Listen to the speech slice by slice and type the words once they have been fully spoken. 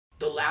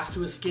has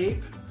to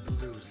escape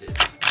loses.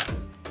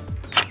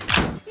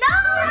 No!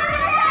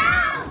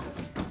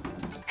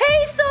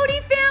 Hey,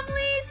 Sodi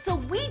family! So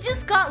we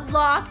just got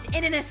locked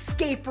in an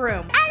escape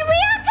room. And we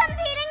are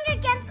competing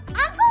against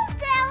Uncle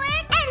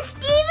Derek and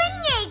Steven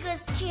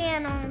Yeagers'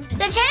 channel.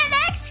 The channel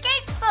that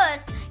escapes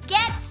first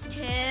gets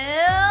to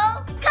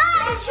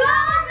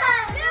control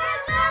the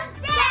loser's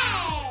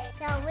day.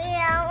 So we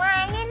don't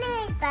want to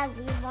lose, but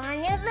we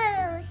want to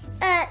lose.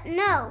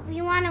 No,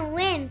 we want to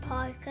win,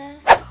 Parker.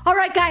 All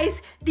right,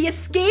 guys, the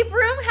escape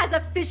room has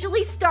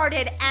officially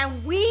started,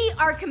 and we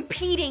are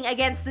competing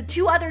against the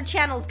two other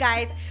channels,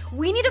 guys.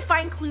 We need to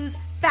find clues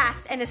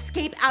fast and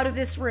escape out of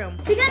this room.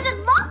 Because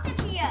it's locked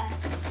in here.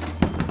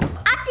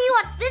 After you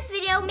watch this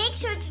video, make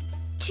sure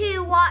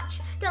to watch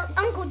the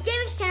Uncle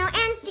Derek's channel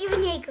and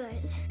Steven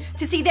Yeagers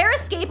to see their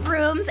escape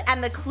rooms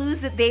and the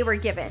clues that they were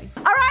given.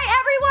 All right,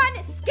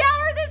 everyone,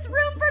 scour this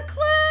room for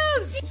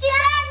clues. See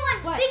that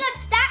one? What? Because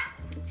that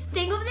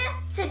thing over there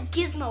said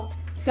Gizmo.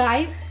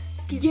 Guys,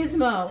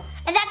 Gizmo.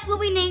 And that's what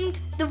we named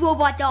the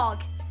robot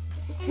dog.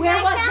 Where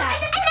was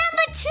that? And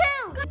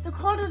number 2. The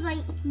card was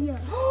right here.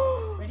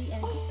 Ready,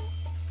 and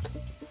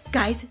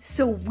guys,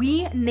 so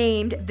we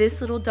named this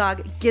little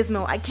dog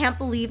Gizmo. I can't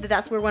believe that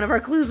that's where one of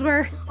our clues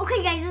were.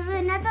 Okay, guys, there's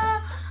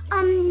another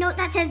note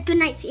that says good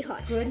night,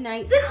 sweetheart. Good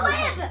night. The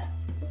crib.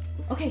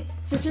 Okay,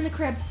 search in the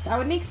crib. That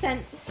would make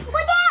sense.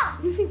 What down?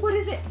 Let me see, what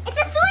is it? It's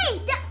a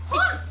 3.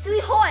 It's 3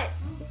 heart.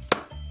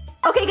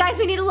 Okay, guys,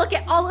 we need to look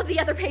at all of the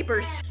other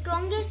papers.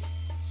 Strongest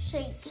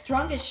shape.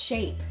 Strongest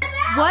shape.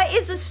 What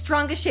is the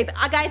strongest shape?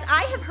 Guys,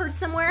 I have heard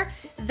somewhere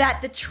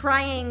that the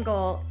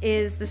triangle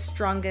is the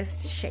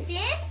strongest shape.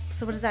 This?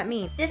 So what does that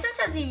mean? This one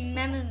says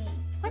remember me.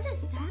 What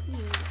does that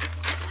mean?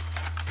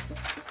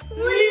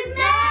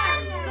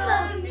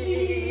 Remember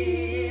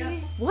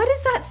me. What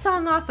is that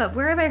song off of?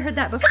 Where have I heard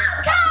that before?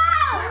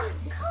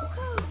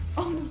 Coco.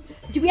 Oh no.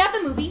 Do we have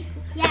the movie?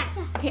 Yeah.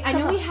 Okay, I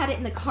know we had it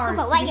in the car.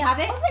 Coco, Do right we here. have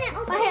it? Open it.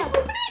 Open it.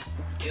 Open it.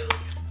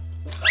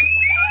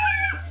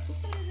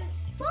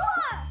 4.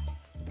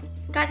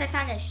 Guys, I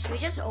found it. Should we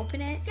just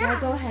open it? Yeah,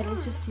 go ahead.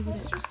 Let's just see what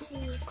it is. Let's just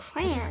see.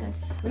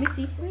 Crayons. Let me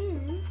see.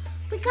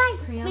 But guys,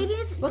 Crayons. maybe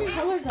it's What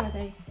colors are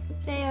they?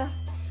 they're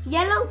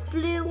yellow,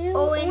 blue,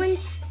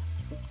 orange,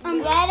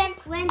 red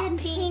and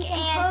pink,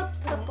 and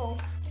purple.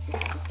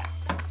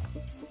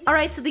 All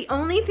right, so the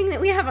only thing that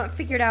we haven't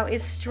figured out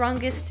is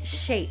strongest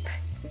shape.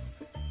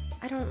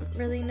 I don't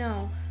really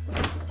know.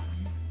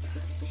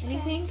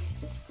 Anything?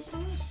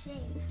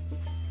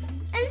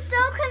 I'm so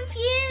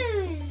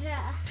confused.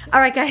 All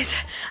right, guys,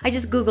 I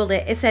just Googled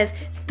it. It says,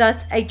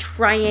 thus, a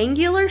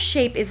triangular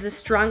shape is the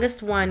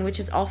strongest one, which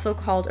is also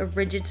called a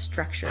rigid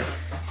structure.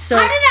 So,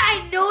 How did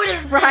I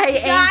notice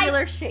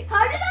triangular this, shape. guys?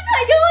 How did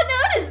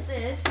I notice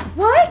this?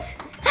 What?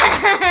 Well,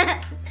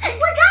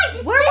 guys,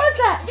 it's Where was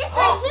that? This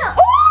right here.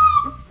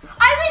 Oh!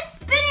 I was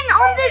spinning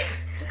on this.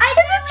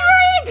 It's a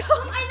triangle.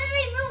 I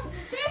literally moved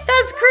this.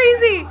 That's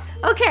crazy.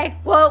 Okay,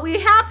 well, we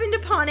happened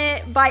upon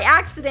it by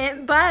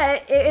accident,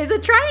 but it is a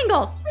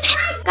triangle.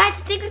 Yes! Guys,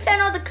 I think we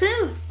found all the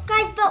clues.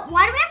 Guys, but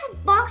why do we have a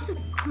box of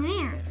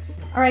crayons?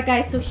 All right,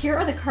 guys, so here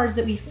are the cards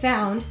that we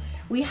found.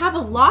 We have a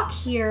lock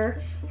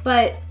here,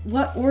 but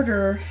what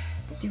order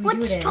do we do it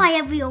Let's in? try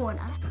every order.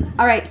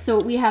 All right, so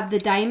we have the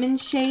diamond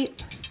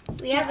shape,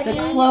 We have the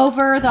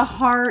clover, the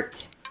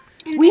heart.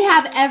 We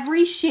have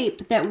every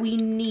shape that we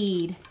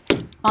need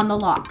on the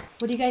lock.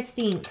 What do you guys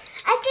think?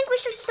 I think we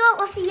should start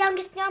with the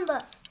youngest number.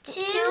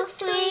 2,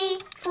 3,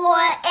 4,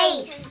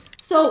 ace.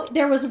 So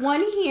there was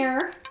one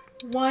here,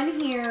 and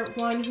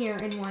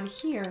one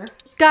here.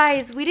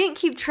 Guys, we didn't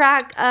keep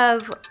track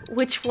of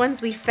which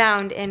ones we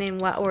found and in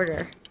what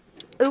order.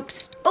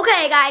 Oops.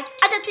 Okay, guys,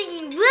 after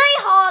thinking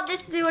really hard,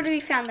 this is the order we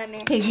found them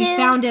in. Okay, we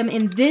found them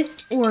in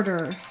this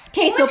order.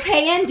 Okay, so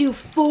Payton, do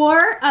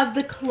 4 of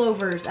the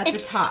clovers at the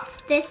top.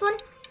 This one.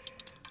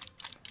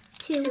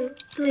 2,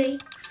 3,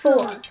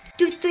 4.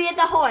 Do 3 of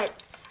the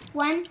hearts.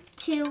 1,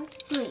 2,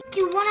 3.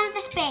 Do 1 of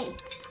the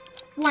spades.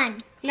 1.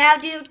 Now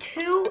do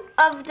 2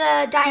 of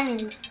the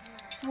diamonds.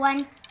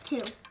 1, 2.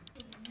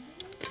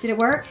 Did it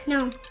work? No.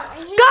 Guys,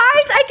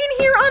 I can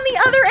hear on the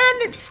other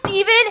end that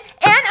Steven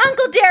and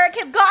Uncle Derek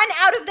have gotten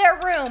out of their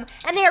room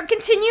and they are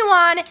continue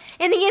on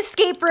in the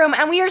escape room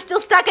and we are still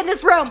stuck in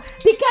this room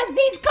because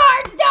these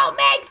cards don't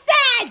make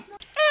sense.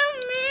 Oh,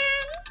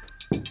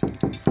 man.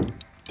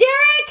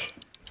 Derek,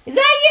 is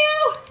that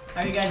you?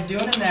 How are you guys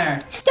doing in there?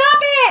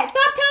 Stop it!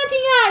 Stop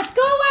taunting us!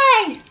 Go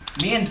away!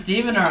 Me and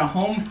Steven are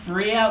home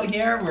free out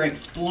here. We're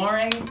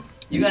exploring.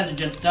 You guys are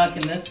just stuck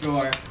in this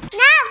drawer. Not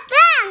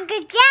fun,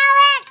 good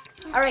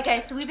Derek. All right,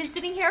 guys, so we've been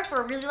sitting here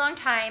for a really long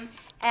time,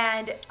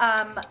 and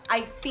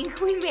I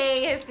think we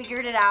may have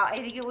figured it out. I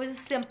think it was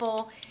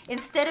simple.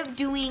 Instead of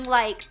doing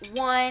like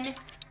 1,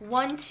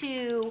 1,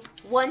 2,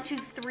 1, 2,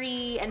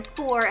 3, and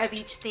 4 of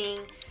each thing,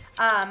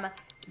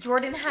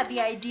 Jordyn had the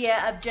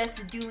idea of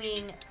just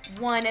doing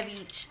 1 of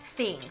each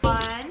thing. 1,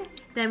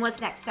 then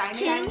what's next?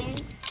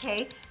 Diamond.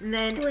 Okay, and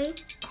then 3.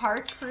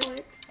 hearts,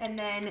 and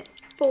then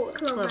 4.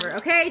 clover.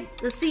 Okay,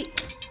 let's see.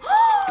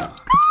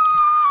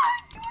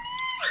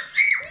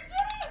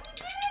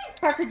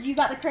 Parker, do you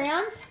got the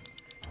crayons?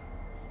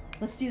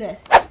 Let's do this.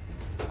 Yeah!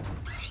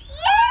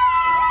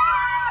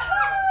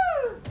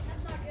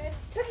 That's not good.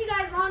 Took you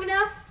guys long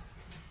enough.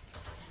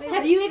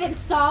 Have you even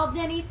solved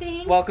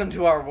anything? Welcome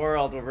to our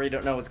world where we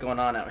don't know what's going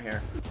on out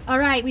here. All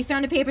right, we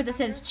found a paper that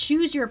says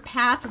choose your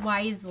path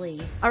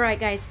wisely. All right,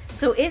 guys,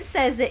 so it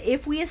says that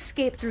if we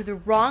escape through the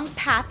wrong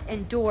path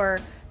and door,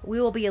 we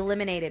will be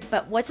eliminated.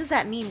 But what does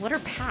that mean? What are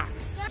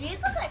paths? These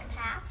look like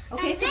paths.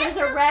 Okay, And so this there's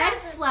a looks red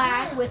like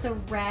flag blue. with a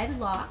red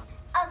lock.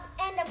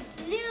 And a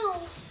blue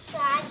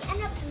flag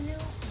and a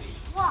blue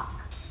walk.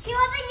 Here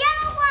are the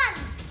yellow ones.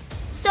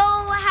 So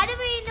how do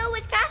we know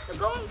which path we're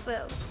going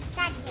through?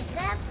 That's a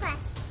good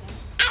question.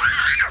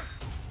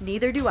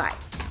 Neither do I.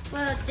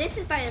 Well, this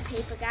is by the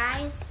paper,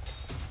 guys.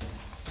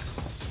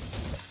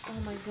 Oh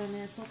my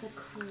goodness, that's a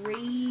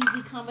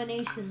crazy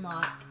combination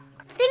lock.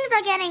 Things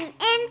are getting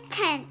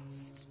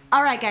intense.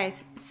 All right,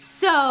 guys.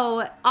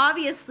 So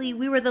obviously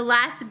we were the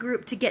last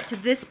group to get to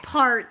this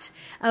part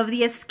of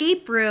the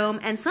escape room,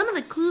 and some of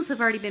the clues have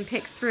already been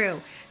picked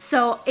through.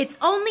 So it's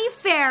only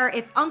fair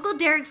if Uncle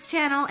Derek's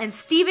channel and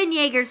Steven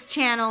Yeager's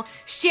channel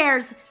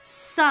shares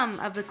some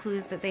of the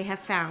clues that they have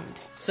found.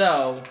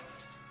 So,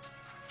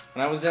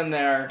 when I was in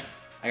there,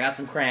 I got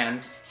some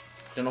crayons.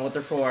 Don't know what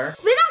they're for.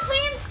 We got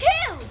crayons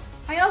too.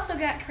 I also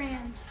got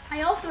crayons.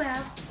 I also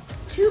have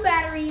 2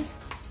 batteries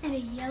and a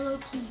yellow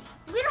key.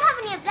 We don't have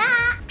any of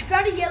that. I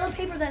found a yellow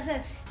paper that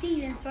says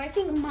Steven, so I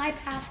think my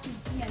path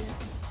is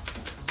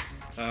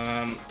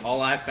yellow.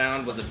 All I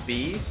found was a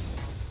bee,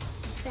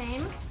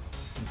 Same.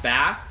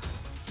 bath,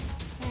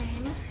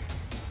 Same.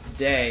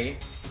 day,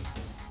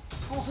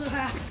 Also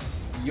have.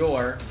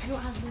 your, I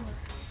don't have more.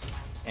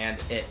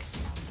 and it's.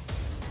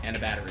 And a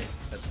battery.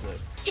 That's blue.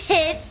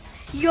 It's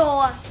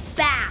your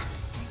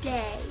bath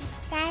day.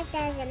 That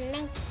doesn't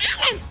make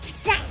any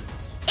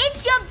sense.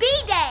 It's your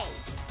B-day.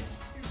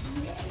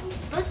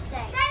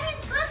 Birthday. That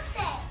is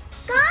birthday.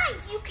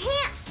 Guys, you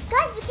can't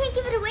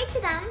give it away to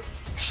them.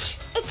 Shh,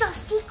 it's our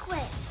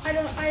secret. I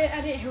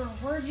didn't hear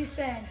a word you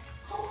said.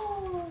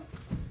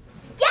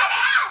 Get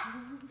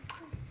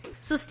it!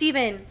 So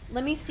Steven,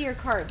 let me see your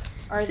cards.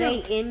 Are So- they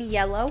in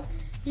yellow?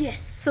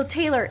 Yes. So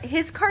Taylor,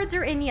 his cards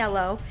are in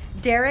yellow.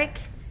 Derek,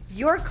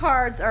 your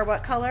cards are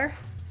what color?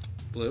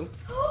 Blue?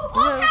 Oh,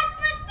 that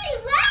must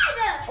be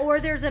red. Or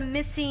there's a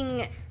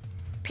missing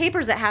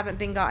papers that haven't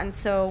been gotten,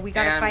 so we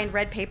gotta And- find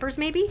red papers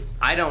maybe?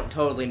 I don't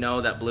totally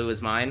know that blue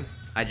is mine.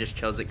 I just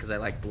chose it because I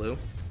like blue.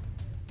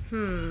 We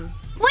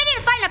need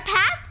to find a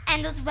path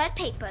and those red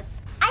papers.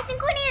 I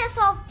think we need to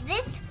solve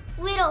this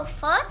riddle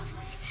first,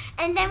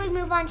 and then we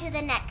move on to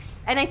the next.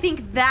 And I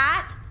think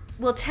that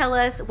will tell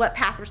us what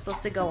path we're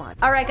supposed to go on.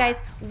 All right,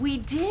 guys, we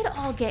did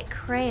all get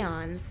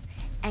crayons,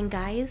 and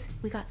guys,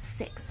 we got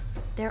 6.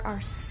 There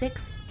are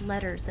 6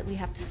 letters that we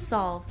have to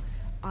solve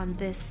on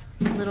this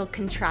little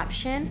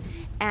contraption,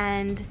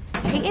 and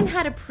Payton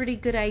had a pretty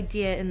good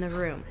idea in the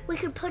room. We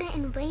could put it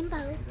in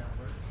rainbow.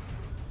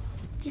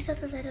 These are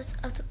the letters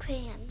of the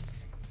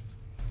crayons.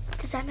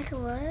 Does that make a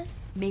word?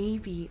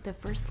 Maybe the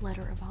first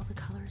letter of all the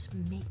colors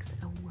makes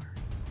a word.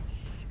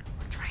 Shh,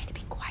 we're trying to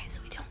be quiet so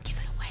we don't give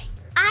it away.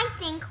 I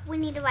think we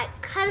need to write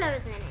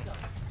colors in it.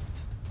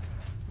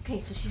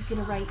 Okay, so she's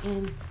gonna write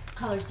in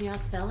colors. Do you know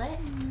how to spell it?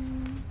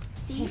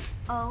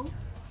 C-O.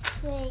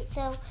 Wait,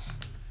 so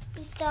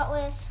we start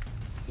with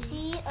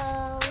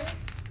C-O.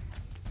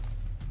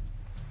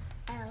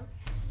 L.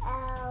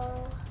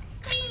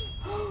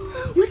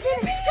 What's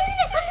in it?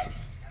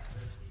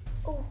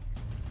 Oh.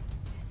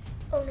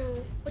 Oh no.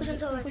 Which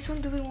one's ours? Which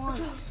one do we want?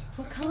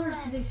 What colors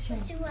do they show?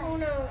 Oh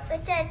no.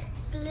 It says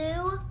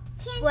blue,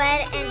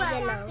 red, and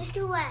yellow. Let's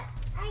do red.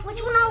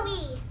 Which one are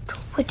we?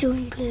 We're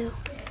doing blue.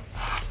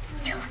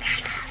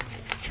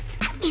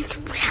 That means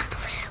we're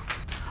blue.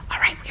 All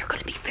right, we are going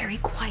to be very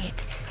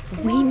quiet.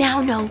 We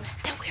now know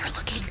that we are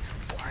looking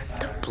for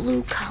the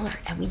blue color,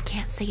 and we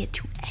can't say it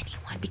to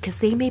anyone because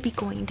they may be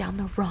going down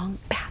the wrong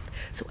path.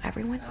 So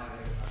everyone,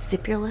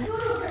 zip your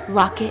lips,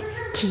 lock it,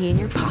 key in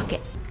your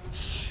pocket.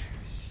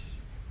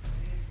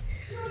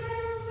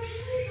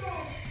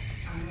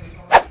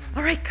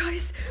 All right,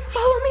 guys,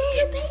 follow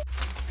me.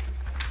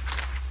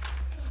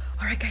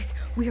 All right, guys,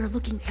 we are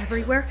looking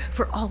everywhere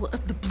for all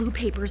of the blue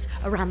papers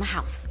around the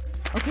house.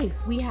 Okay,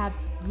 we have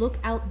look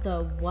out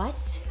the what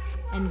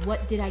and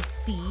what did I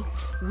see.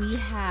 We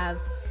have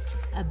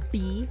a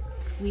bee,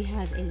 we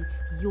have a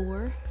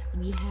your,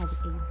 we have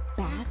a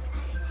bath,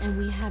 and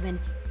we have an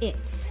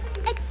it's.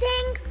 It's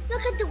saying,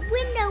 look at the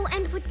window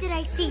and what did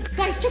I see?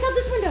 Guys, check out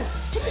this window.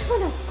 Check this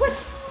window. Quick,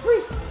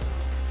 hurry.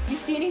 Do you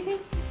see anything?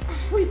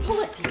 Hurry,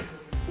 pull it.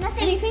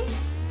 Nothing. Anything?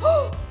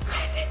 Oh, what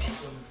is it?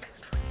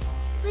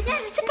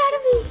 It's gotta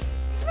be.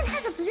 This one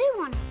has a blue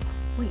one.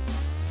 Wait,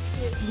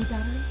 blue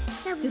battery?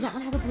 Yeah, Does that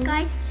one have a blue?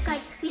 Guys,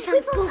 we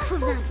found both of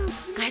them.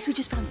 Guys, we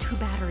just found 2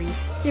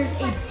 batteries. There's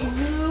a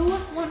blue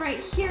one right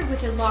here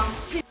with a lock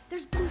too.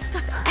 There's blue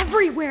stuff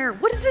everywhere.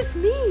 What does this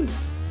mean?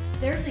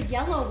 There's a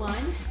yellow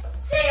one.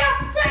 See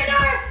ya!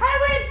 Sayonara!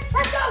 I win!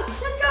 Let's go!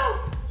 Let's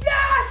go!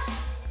 Yes!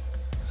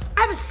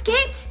 I've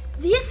escaped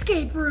the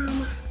escape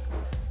room.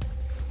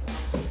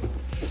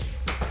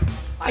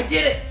 I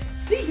did it.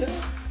 See ya.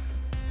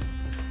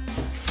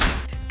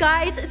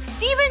 Guys,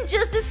 Steven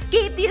just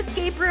escaped the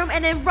escape room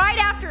and then right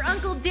after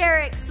Uncle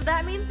Derek. So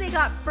that means they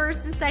got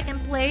first and second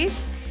place.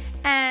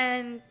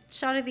 And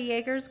Shawty the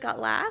Yeagers got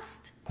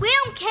last. We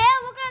don't care.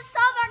 We're going to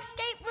solve our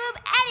escape room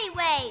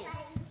anyways.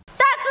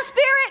 That's the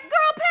spirit.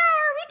 Girl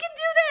power. We can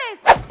do this.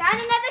 Got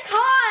another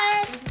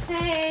card.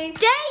 Hey.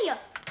 Day.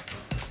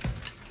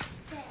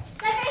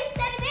 Like I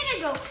said a minute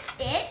ago,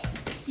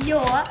 it's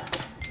your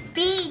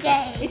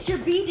B-day. It's your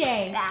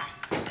B-day. Yeah.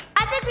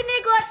 I think we need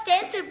to go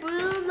upstairs to the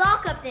blue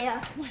lock up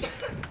there. Let's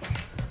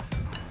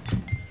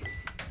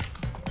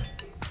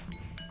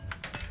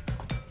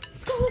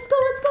go, let's go,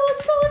 let's go,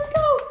 let's go, let's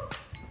go.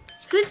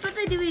 Whose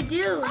birthday do we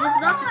do? There's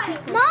lots of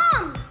people.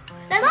 Mom's.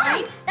 That's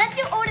mine. Let's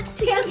do order to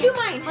Okay, let's do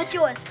mine. What's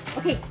yours?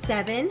 Okay,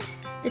 7.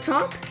 The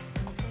top?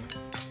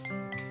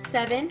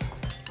 7,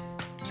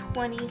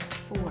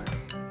 24.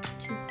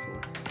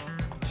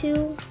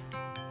 2.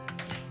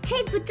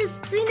 Hey, but there's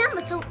 3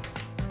 numbers, so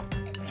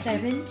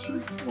 7, 2,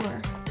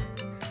 4.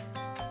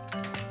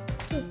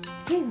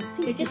 Okay, let's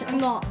see. it's just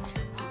unlocked.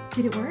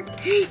 Did it work?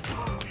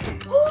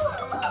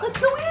 Oh, let's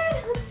go in.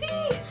 Let's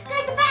see.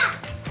 Guys, the back.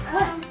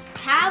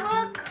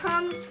 Power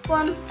comes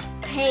from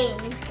pain.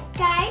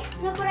 Guys,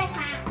 look what I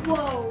found.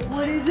 Whoa,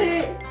 what is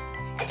it?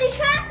 It's a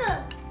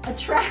tracker. A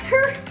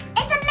tracker?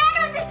 It's a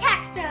metal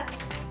detector.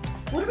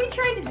 What are we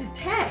trying to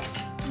detect?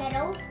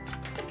 Metal.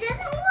 It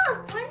doesn't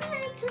work. Why did I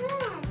turn it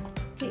on?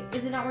 Okay,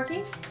 is it not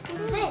working?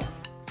 What is this?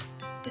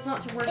 It's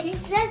not working? It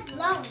says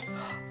low.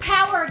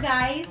 Power,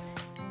 guys.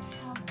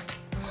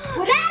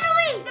 What is-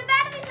 Battery! The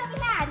batteries that we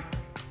had.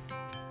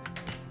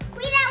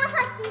 We that with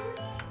us.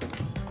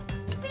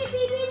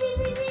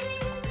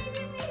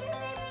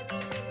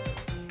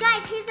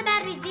 Guys, here's the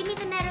batteries. Give me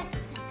the metal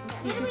detector.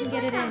 See if we can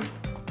get it in. I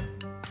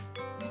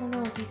don't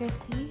know. Do you guys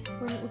see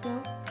where it would go?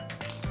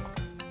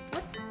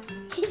 What?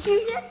 Did you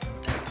just?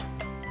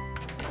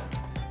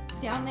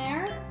 Down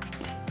there?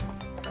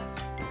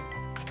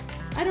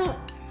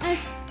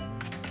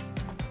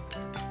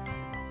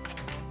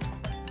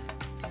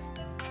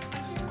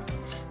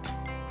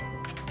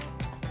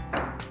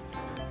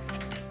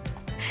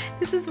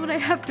 This is what I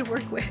have to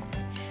work with.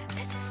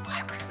 This is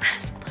why we're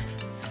best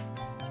buds.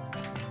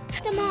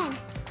 Them on.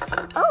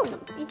 Oh,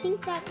 I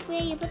think that's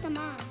where you put them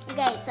on.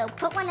 Okay, so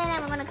put one in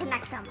and we're gonna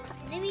connect them.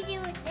 What do we do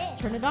with this?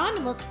 Turn it on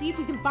and let's see if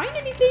we can find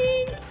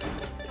anything.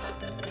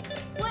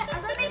 What?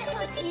 I'm gonna make it so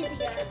it's easier.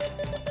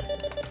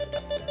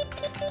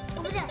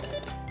 Over there.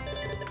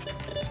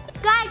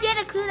 Guys, you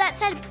had a clue that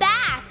said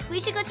bath. We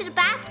should go to the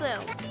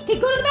bathroom. Okay,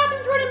 go to the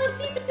bathroom, Jordyn. Let's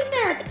see if it's in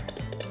there.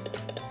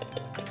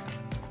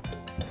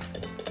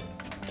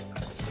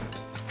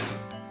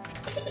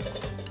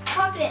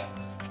 Carpet.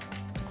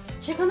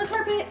 Check on the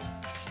carpet.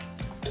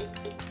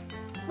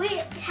 Wait,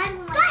 it had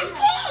one. Guys,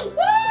 key! Woo!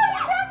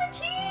 You found the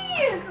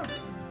key!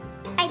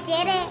 I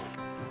did it.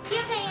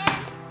 Here, Payton.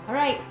 All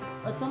right,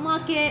 let's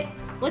unlock it.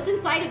 What's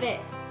inside of it?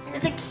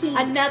 There's a key.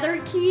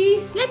 Another key?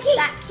 Your key.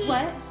 That key.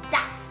 What?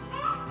 That.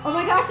 Oh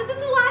my gosh, is this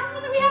the last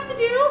one that we have to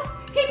do?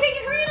 Okay,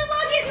 Payton, hurry and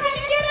unlock it. Trying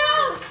to get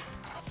out.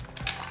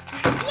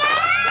 Yeah!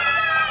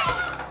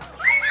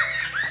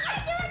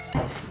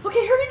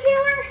 Okay, hurry,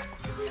 Taylor.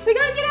 We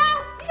gotta get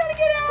out. We gotta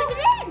get out. Put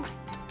it in.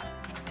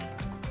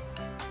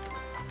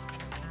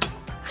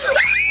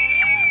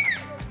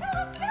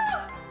 Let's go.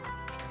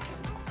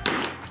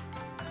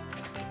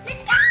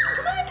 Let's go.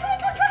 Come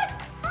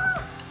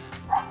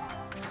on.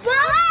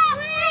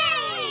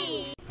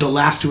 Whoa! The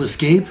last to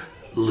escape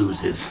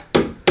loses.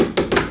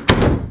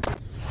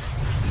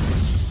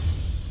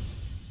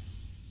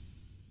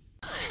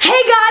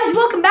 Hey guys,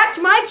 welcome back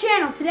to my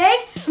channel.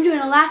 Today, I'm doing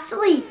a last to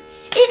leave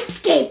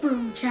escape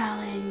room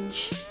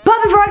challenge.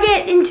 But before I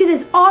get into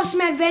this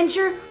awesome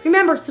adventure,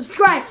 remember,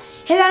 subscribe,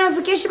 hit that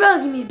notification bell,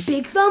 and give me a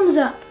big thumbs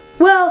up.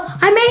 Well,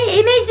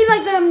 it may seem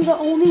like I'm the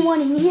only one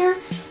in here,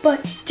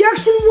 but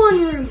Derek's in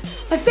one room,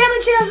 my family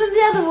channel's in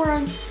the other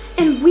one,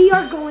 and we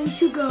are going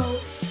to go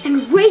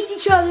and race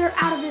each other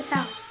out of this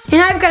house.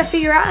 And I've got to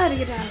figure out how to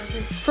get out of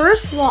this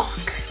first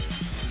lock.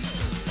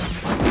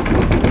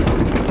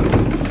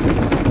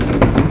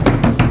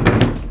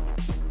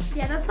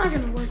 Yeah, that's not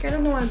gonna work. I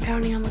don't know why I'm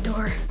pounding on the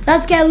door.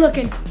 Let's get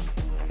looking.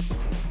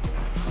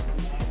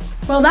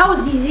 Well, that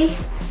was easy.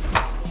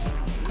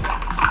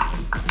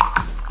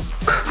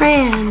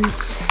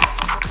 Crayons.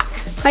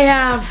 I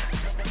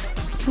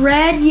have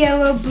red,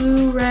 yellow,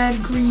 blue,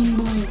 red, green,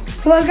 blue.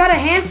 Well, I've got a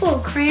handful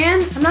of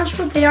crayons. I'm not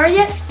sure what they are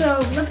yet, so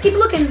let's keep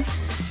looking.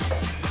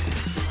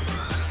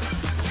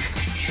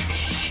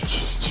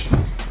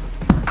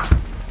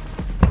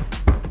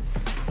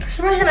 For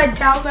some reason, I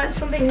doubt that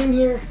something's in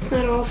here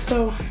at all,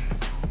 so.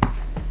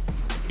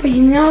 But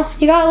you know,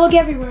 you gotta look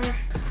everywhere.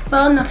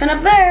 Well, nothing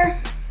up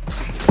there.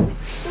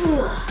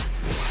 Ugh.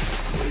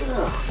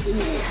 Ugh,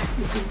 yeah,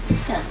 this is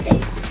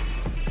disgusting.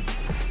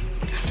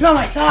 I smell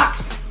my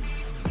socks.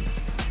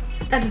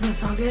 That doesn't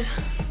smell good.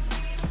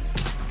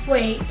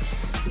 Wait.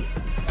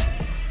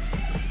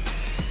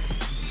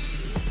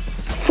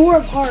 4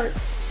 of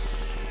hearts.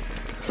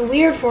 It's a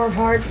weird 4 of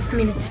hearts. I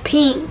mean, it's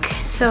pink,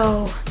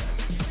 so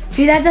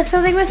Maybe that does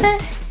something with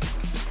it?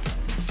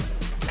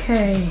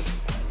 Okay.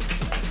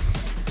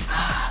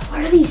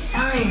 What are these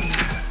signs?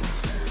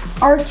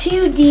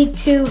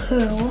 R2-D2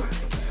 who?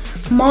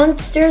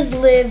 Monsters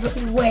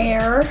live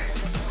where?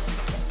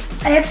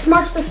 X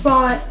marks the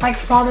spot, like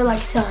father,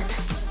 like son.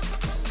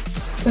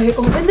 Do I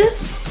open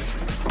this?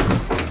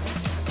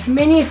 I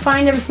may need to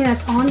find everything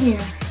that's on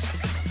here.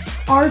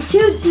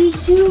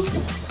 R2-D2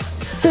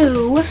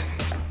 who?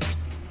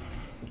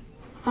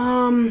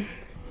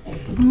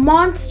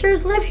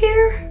 Monsters live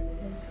here?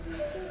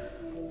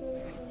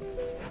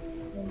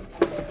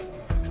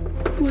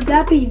 Would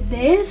that be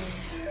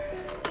this?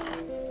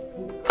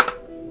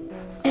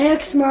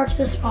 X marks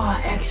the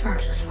spot, X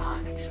marks the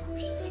spot, X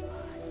marks the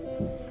spot.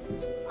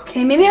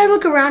 Okay, maybe I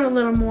look around a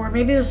little more.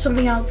 Maybe there's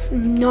something else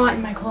not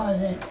in my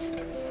closet.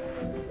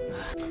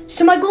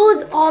 So my goal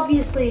is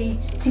obviously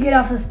to get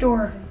off this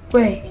door.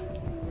 Wait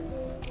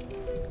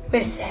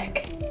a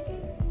sec.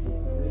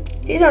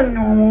 These are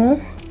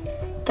normal.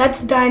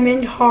 That's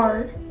diamond,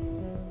 heart.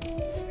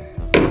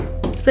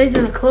 This place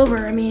in a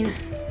clover, I mean,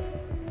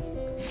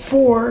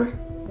 4.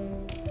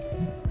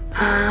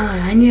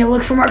 I need to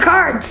look for more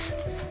cards.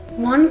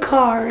 1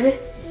 card,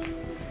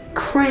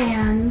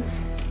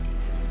 crayons.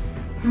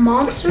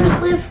 Monsters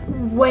live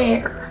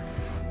where?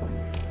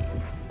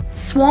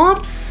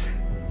 Swamps,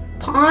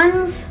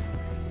 ponds.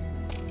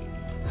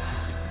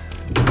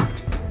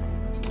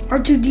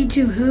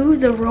 R2-D2 who?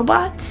 The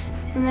robot.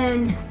 And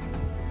then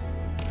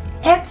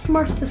X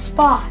marks the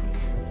spot.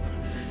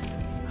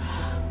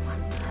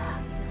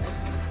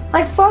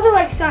 Like father,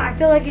 like son. I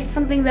feel like it's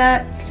something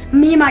that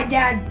me and my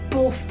dad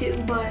both do,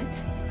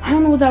 but I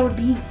don't know what that would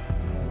be.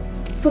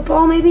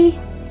 Football, maybe?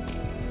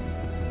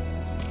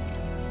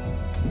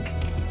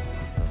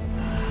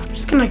 I'm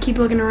just gonna keep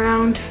looking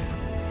around.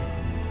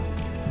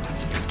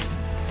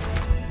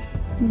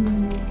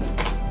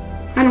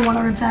 I don't want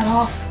to rip that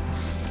off.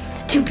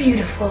 It's too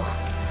beautiful.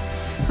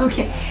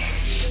 Okay.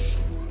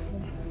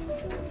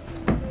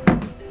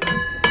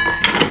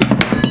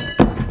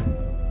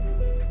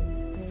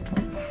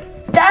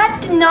 That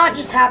did not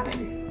just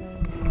happen.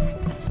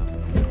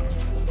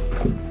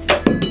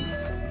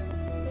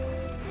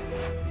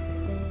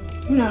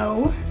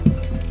 No.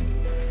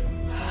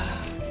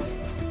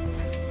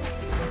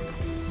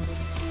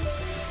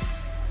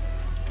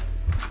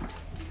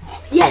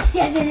 Yes,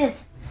 yes, yes,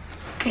 yes.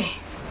 Okay.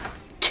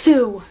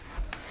 2.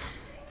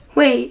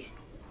 Wait.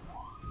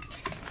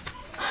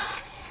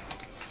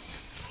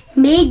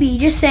 Maybe,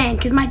 just saying,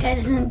 because my dad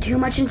isn't too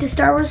much into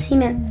Star Wars, he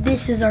meant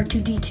this is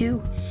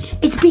R2-D2.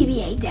 It's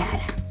BB-8,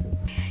 Dad.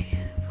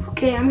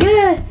 Okay, I'm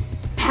gonna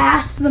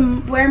pass the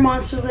where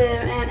monsters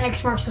live and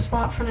X marks the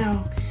spot for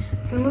now.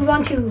 I'm gonna move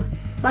on to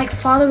like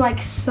father,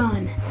 like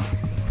son.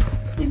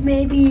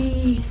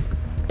 Maybe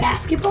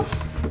basketball?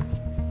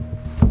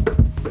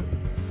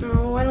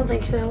 No, I don't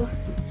think so.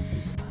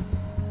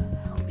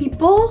 We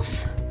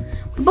both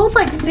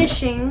like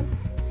fishing,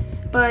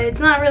 but it's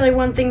not really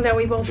one thing that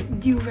we both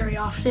do very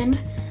often.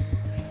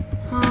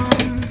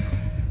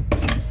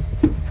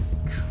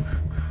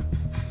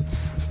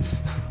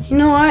 You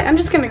know what? I'm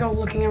just gonna go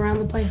looking around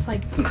the place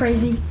like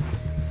crazy.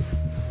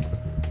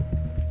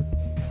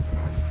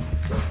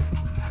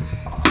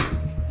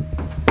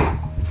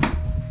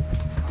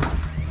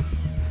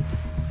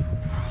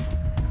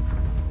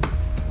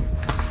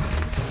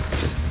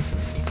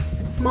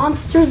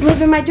 Monsters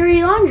live in my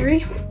dirty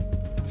laundry.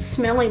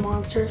 Smelly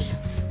monsters.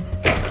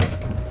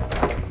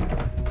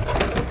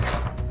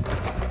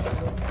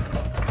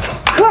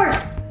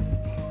 Card!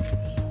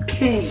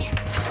 Okay.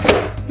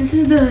 This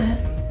is the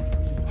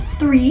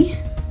 3.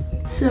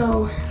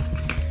 So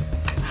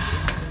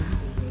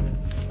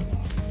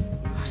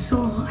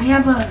I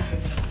have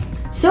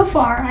so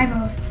far I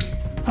have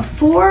a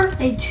 4,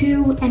 a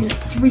 2, and a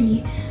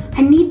 3.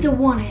 I need the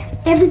 1. I have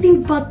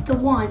everything but the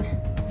 1.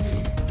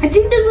 I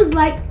think this was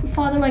like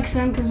father, like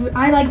son, because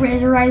I like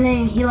razor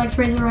riding and he likes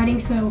razor riding,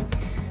 so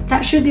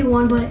that should be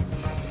 1, but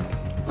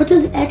what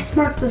does X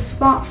mark the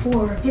spot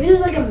for? Maybe there's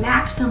like a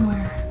map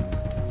somewhere.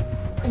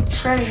 Like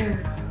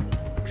treasure.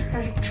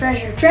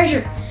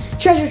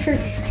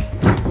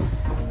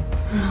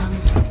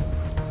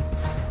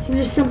 Maybe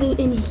there's something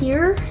in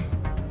here.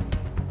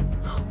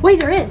 Wait,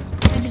 there is.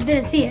 I just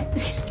didn't see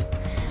it.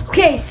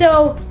 Okay,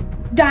 so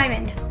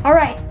diamond. All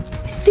right,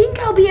 I think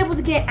I'll be able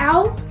to get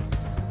out,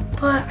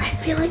 but I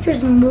feel like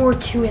there's more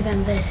to it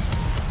than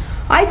this.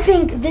 I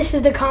think this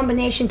is the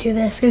combination to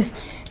this, because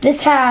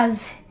this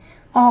has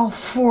all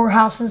 4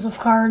 houses of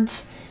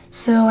cards.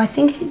 So I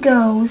think it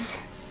goes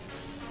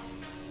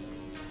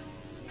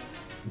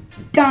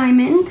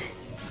diamond,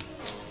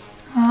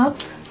 up,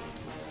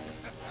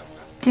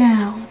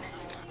 down.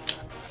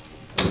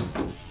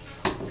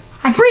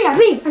 I'm free. Oh,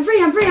 I'm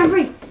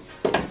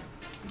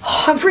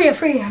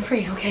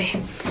free,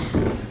 okay.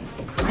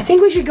 I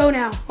think we should go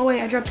now. Oh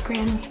wait, I dropped the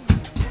crayon.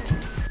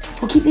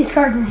 We'll keep these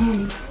cards in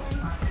handy.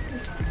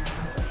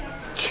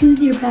 Choose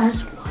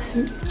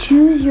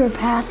your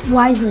path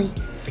wisely.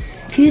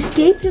 If you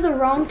escape through the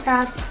wrong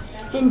path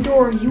and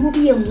door, you will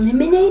be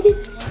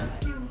eliminated.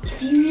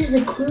 If you use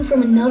a clue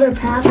from another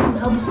path to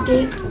help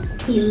escape,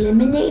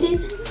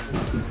 eliminated?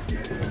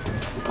 What's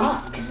this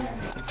box?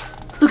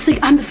 Looks like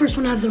I'm the first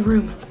one out of the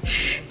room.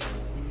 Shh.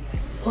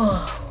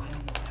 Whoa.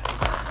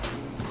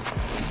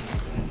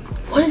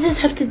 What does this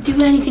have to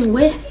do anything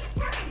with?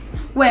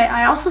 Wait,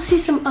 I also see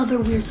some other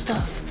weird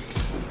stuff.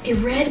 A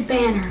red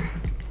banner.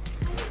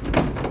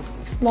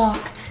 It's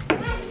locked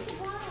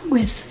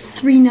with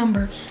 3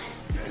 numbers.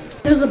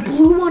 There's a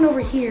blue one over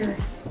here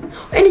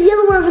and a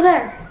yellow one over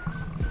there.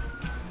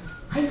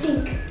 I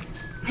think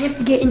I have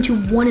to get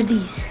into one of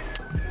these.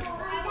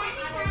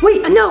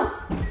 Wait, no!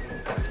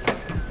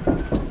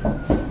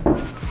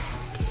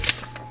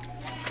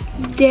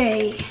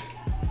 Day.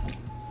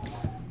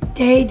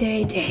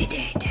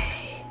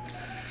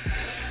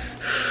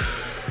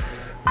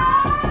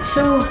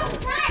 So,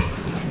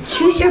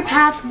 choose your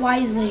path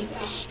wisely.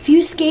 If you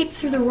escape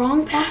through the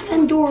wrong path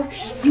and door,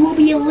 you will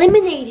be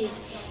eliminated.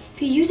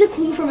 If you use a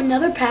clue from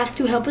another path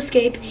to help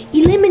escape,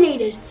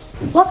 eliminated.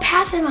 What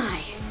path am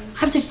I? I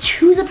have to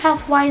choose a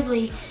path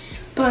wisely,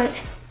 but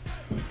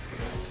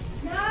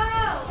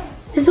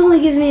this only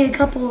gives me a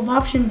couple of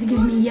options. It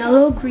gives me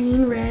yellow,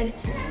 green, red,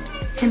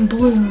 and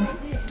blue.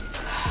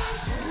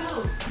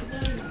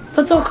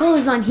 That's all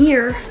colors on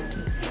here.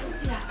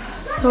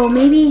 So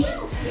maybe,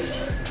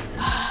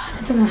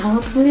 that doesn't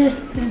help. Maybe there's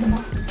something in the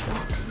bottom of this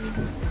box.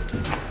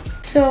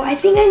 So I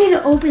think I need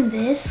to open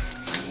this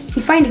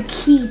and find a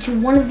key to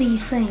one of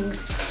these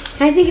things.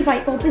 And I think if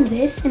I open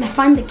this and I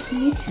find the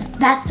key,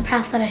 that's the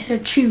path that I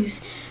should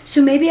choose.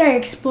 So maybe I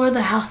explore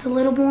the house a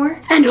little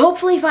more and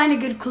hopefully find a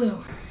good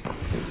clue.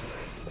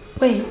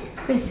 Wait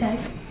a sec.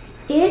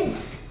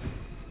 It's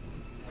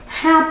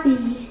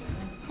happy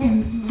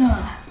and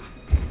the.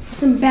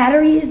 Some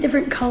batteries,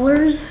 different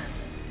colors.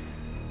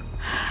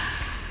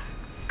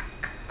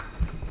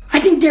 I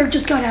think Derek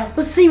just got out.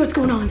 Let's see what's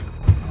going on.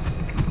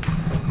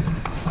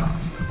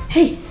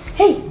 Hey,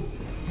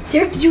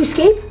 Derek, did you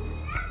escape?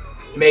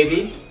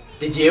 Maybe.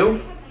 Did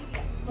you?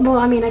 Well,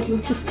 I mean, I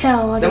can just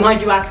tell. Then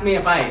why'd you ask me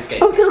if I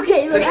escaped?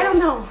 Okay, look, I don't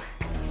know.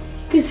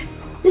 Because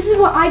this is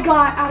what I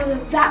got out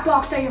of that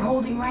box that you're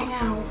holding right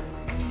now.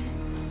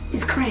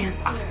 Is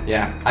crayons.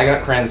 Yeah, I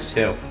got crayons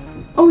too.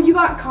 Oh, you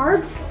got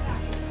cards?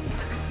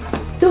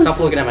 Stop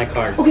looking at my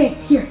cards. Okay,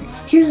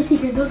 here's the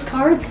secret. Those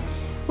cards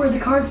were the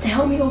cards to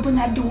help me open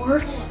that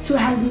door, so it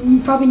has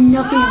probably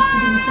nothing else to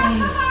do with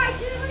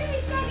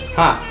things.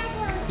 Huh.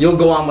 You'll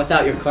go on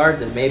without your cards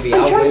and maybe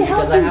I'll win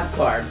because I have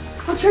cards.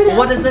 I'll try to Well,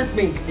 what does this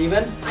mean,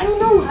 Steven? I don't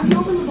know. Have you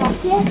opened the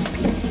box yet?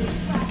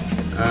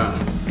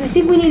 I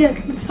think we need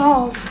to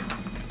solve.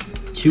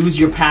 Choose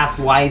your path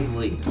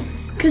wisely.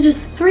 Because there's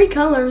 3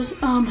 colors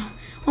on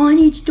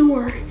each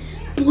door.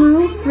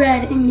 Blue,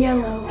 red, and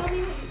yellow.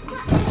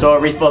 So are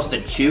we supposed to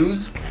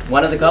choose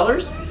one of the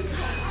colors?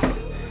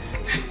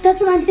 That's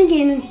what I'm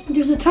thinking.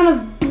 There's a ton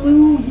of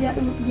blue,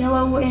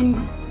 yellow, and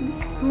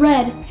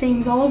red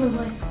things all over the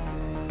place.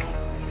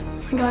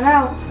 I got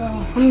out, so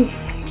I'm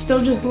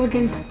still just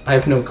looking. I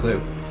have no clue.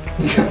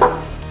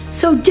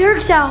 So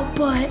Derek's out,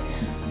 but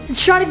the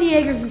shot of the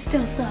Yeagers is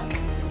still stuck.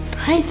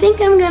 I think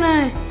I'm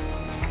gonna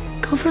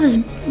go for this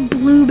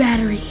blue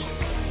battery.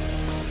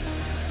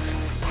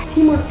 A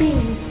few more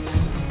things.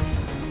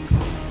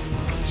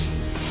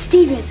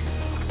 Steven.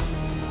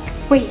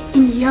 Wait,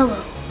 in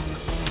yellow.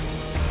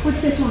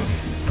 What's this one?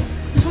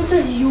 This one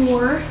says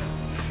your,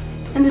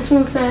 and this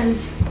one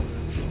says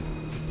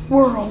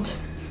world.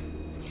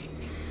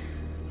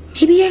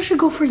 Maybe I should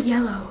go for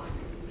yellow.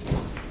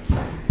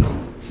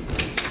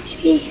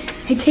 Maybe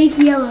I take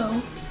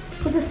yellow,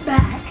 put this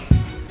back,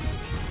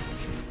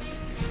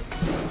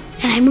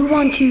 and I move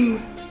on to,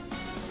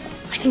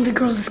 I think the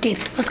girls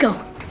escaped. Let's go.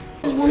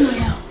 There's one way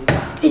out.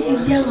 It's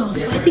yellow,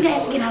 so I think I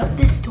have to get out of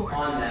this door.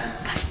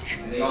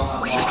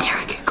 What if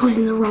Derek goes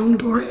in the wrong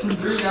door and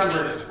gets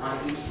eliminated?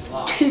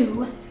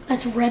 2.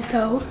 That's red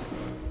though.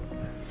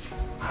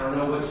 I don't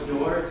know which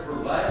door is for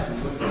what and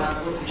which one's not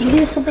supposed to be. Maybe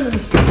there's something in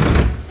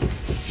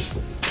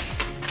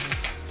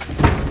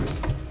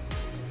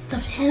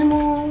stuffed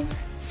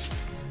animals,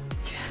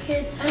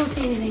 jackets. I don't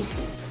see anything.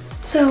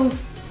 So,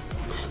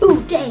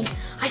 ooh, day.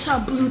 I saw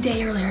a blue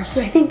day earlier,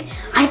 so I think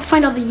I have to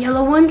find all the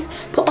yellow ones,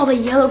 put all the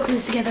yellow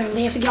clues together, and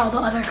they have to get all the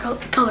other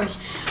colors.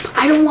 But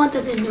I don't want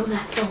them to know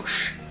that, so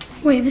shh.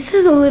 Wait, this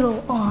is a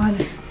little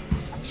odd.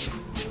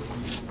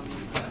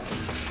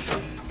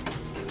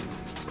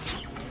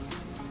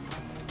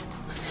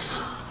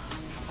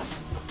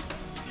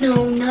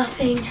 No,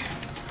 nothing.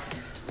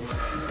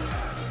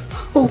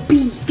 Oh,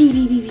 B, B,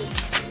 B, B, B.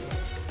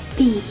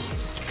 B.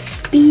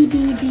 B,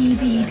 B, B,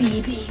 B,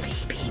 B, B, B,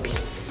 B, B.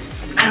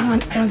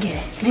 I don't get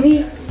it.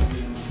 Maybe, I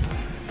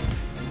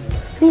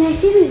mean, I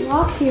see these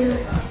locks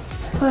here,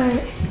 but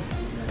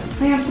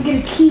I have to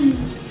get a key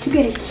to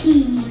get a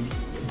key.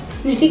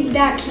 And I think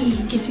that key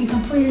gets me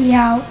completely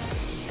out.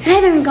 And I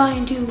haven't even gone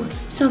into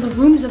some of the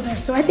rooms up there,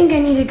 so I think I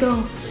need to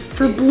go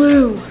for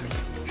blue.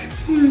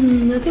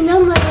 Nothing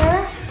down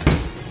there.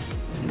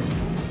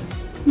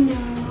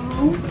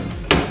 No.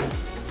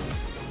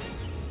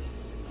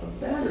 A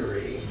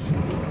battery.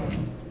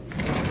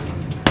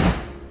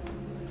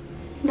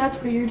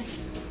 That's weird.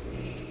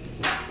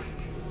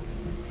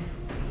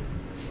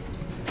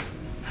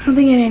 I don't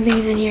think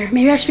anything's in here.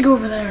 Maybe I should go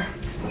over there.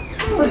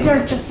 Where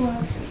Derek just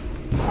was.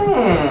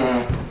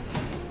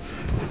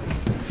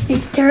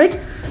 Hey, Derek.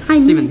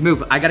 Steven,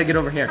 move. I gotta get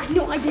over here.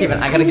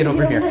 Steven, I gotta get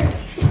over here.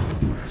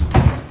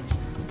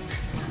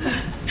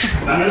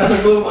 Found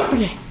another blue one.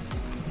 Okay.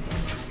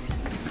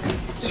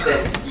 It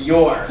says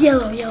yours.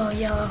 Yellow, yellow,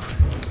 yellow.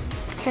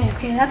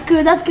 Okay, that's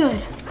good, that's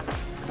good.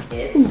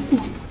 It's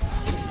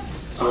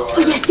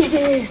Oh, yes, it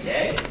is.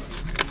 okay.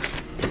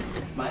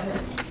 It's mine.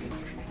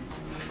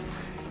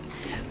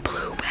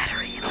 Blue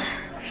battery in there.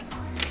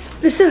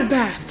 This is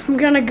bath. I'm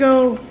gonna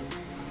go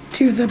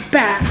to the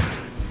bath,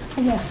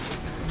 I guess.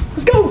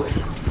 Let's go!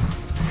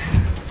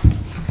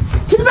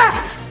 To the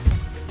bath!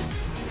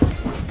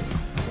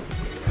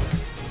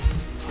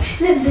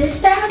 Is it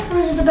this bath or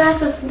is it the bath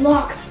that's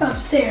locked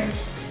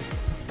upstairs?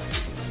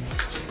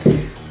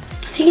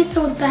 I think it's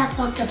the bath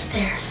locked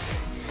upstairs.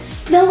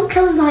 That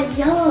color's not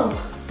yellow.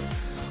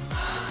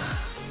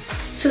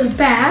 So the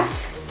bath.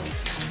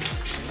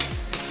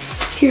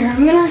 Here,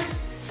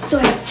 so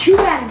I have 2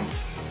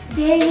 batteries.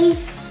 Day,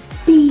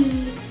 B,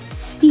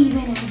 Steven,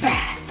 and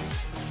bath.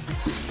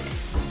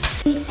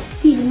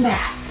 Steven,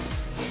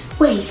 bath.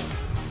 Wait,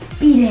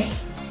 B-Day.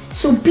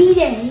 So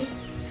B-Day,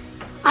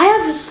 I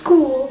have a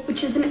school,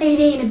 which is an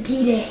A-Day and a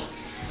B-Day.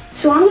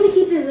 So I'm gonna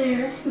keep this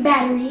there,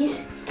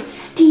 batteries,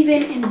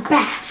 Steven, and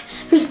bath.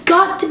 There's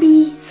got to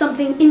be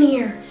something in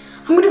here.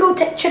 I'm gonna go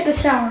check the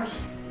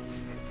showers.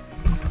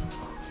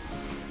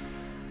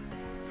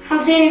 I don't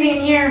see anything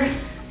in here.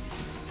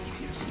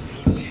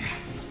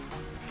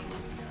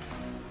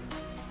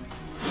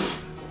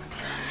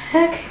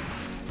 Heck?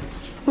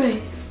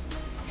 Wait.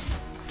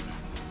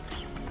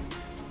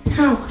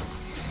 How?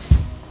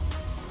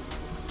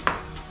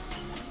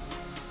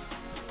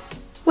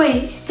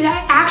 Wait, did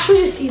I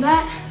actually just see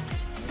that?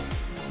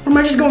 Or am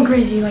I just going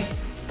crazy? Like,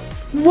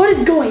 what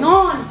is going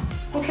on?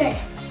 Okay.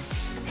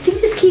 I think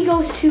this key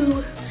goes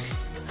to,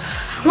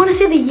 I want to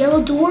say the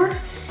yellow door,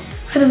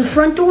 either the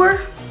front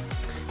door,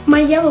 my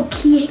yellow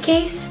key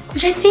case,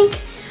 which I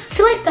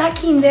feel like that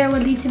key in there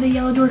would lead to the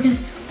yellow door,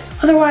 because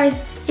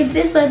otherwise, if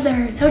this led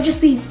there, that would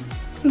just be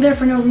there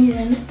for no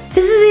reason.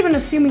 This is even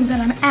assuming that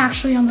I'm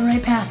actually on the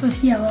right path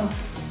with yellow.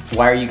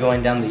 Why are you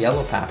going down the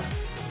yellow path?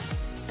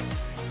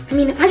 I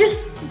mean, I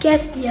just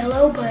guessed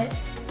yellow, but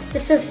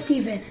this says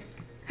Steven.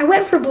 I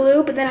went for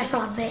blue, but then I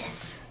saw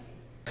this.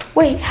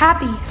 Wait,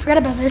 happy, I forgot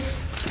about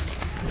this.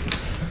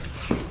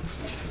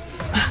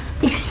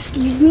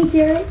 Excuse me,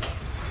 Derek?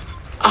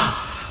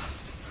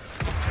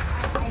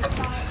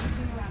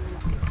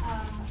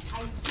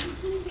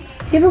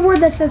 Do you have a word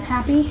that says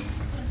happy?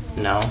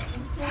 No.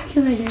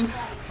 Because I do.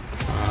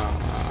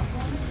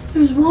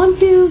 There's 1,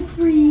 2,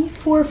 3,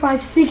 4,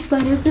 5, 6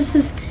 letters. This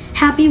is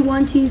happy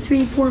 1, 2,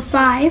 3, 4,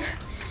 5.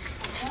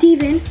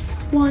 Steven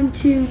 1,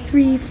 2,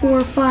 3,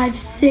 4, 5,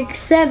 6,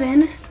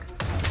 7.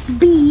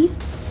 B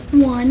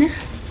 1.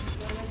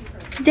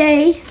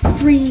 Day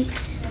 3.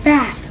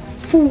 Bath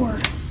 4.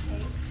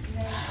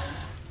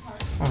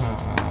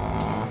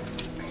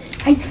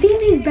 I think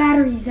these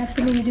batteries have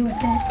something to do with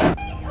it.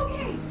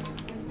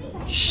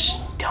 Shh,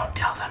 don't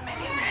tell them anything.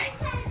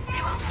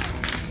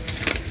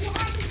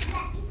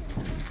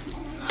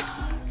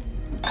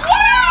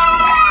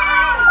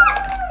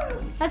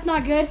 That's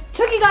not good.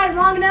 Took you guys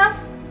long enough.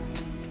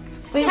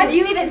 Wait, have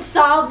you even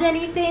solved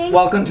anything?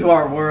 Welcome to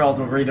our world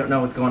where we don't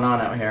know what's going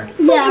on out here.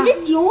 Yeah. Is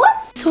this yours?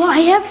 So I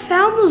have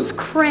found those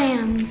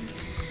crayons.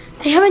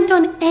 They haven't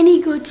done any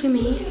good to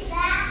me.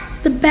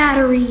 The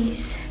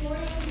batteries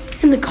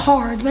and the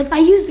cards, but I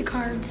use the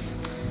cards.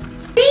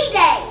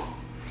 B-Day.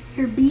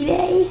 Your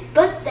B-Day?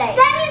 Birthday.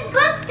 That means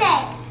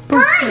birthday.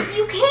 Birthday. Guys,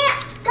 you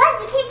can't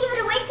give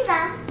it away to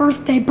them.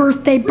 Birthday,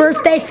 birthday,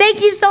 birthday.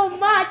 Thank you so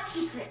much.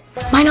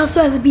 Mine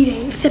also has a B-Day,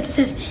 except it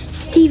says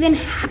Steven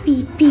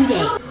Happy B-Day.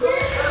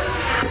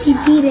 Happy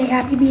B-Day,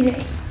 happy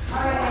B-Day.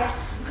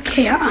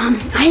 Okay,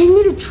 I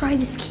need to try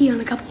this key on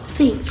a couple of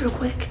things real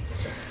quick.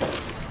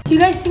 Do you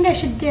guys think I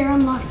should dare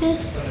unlock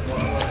this?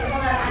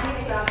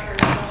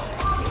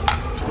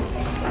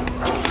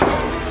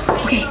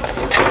 Okay.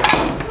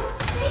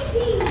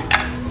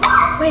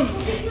 Wait a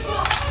second.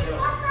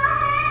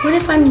 What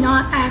if I'm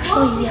not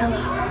actually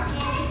yellow?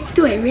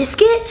 Do I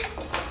risk it?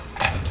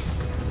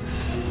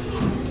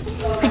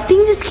 I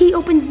think this key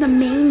opens the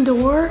main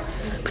door,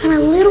 but I'm a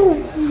little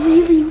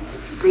really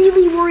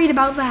worried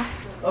about that.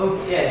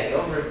 Okay,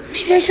 over.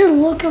 Maybe I should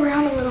look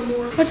around a little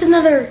more. What's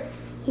another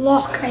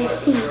lock I've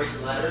seen?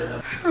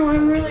 Oh,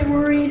 I'm really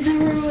worried.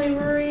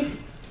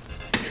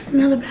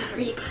 Another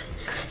battery,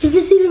 but is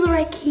this even the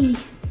right key?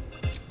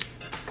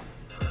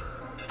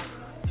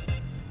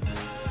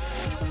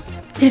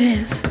 It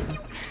is.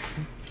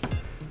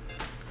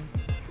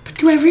 But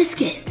do I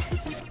risk it?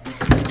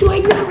 Do I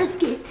not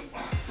risk it?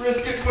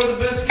 Risk it for the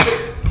biscuit.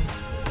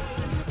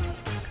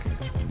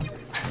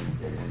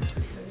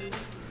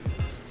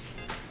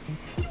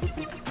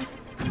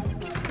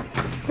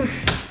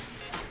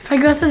 If I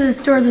go through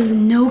this door, there's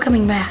no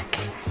coming back.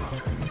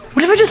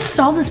 What if I just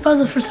solve this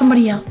puzzle for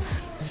somebody else?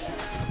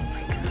 Oh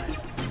my God.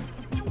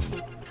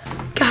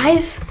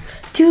 Guys,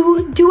 do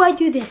do I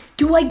do this?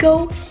 Do I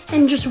go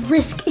and just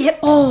risk it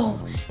all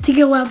to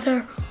go out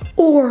there?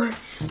 Or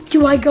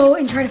do I go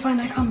and try to find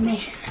that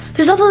combination?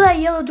 There's also that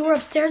yellow door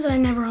upstairs that I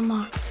never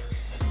unlocked.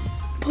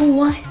 But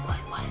what?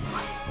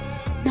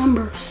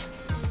 Numbers.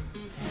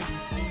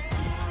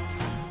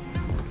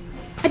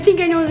 I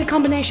think I know the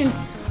combination.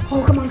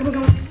 Oh, come on.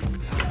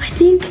 I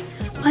think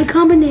my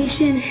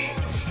combination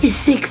is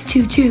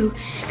 622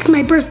 because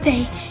my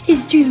birthday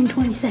is June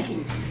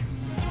 22nd.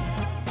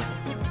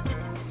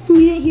 You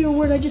didn't hear a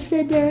word I just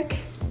said, Derek.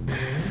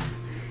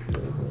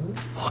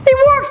 It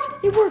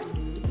worked! What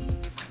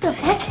the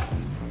heck?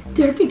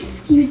 Derek,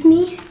 excuse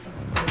me?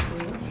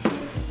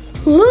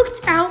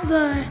 Looked out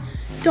the ...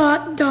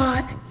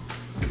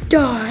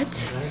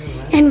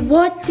 and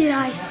what did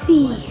I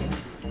see?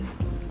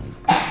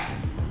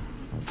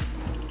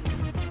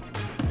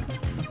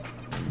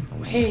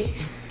 Wait.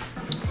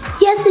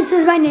 Yes, this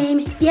is my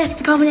name. Yes,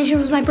 the combination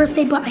was my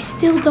birthday, but I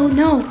still don't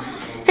know.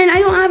 And I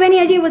don't have any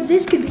idea what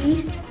this could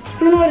be. I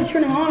don't know how to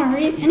turn it on or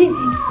anything.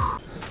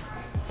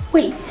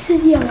 Wait, this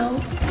is yellow.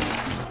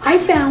 I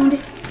found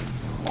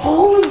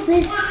all of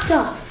this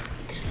stuff.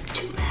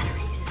 2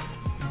 batteries.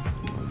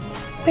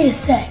 Wait a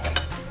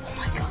sec. Oh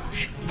my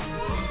gosh.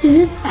 Is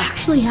this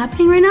actually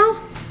happening right now?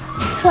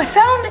 So I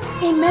found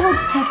a metal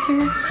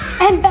detector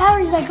and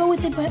batteries that go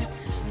with it, but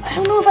I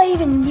don't know if I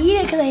even need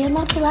it because I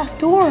unlocked the last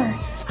door.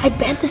 I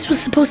bet this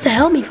was supposed to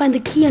help me find the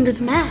key under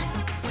the mat.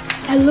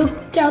 I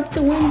looked out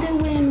the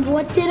window and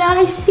what did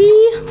I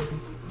see?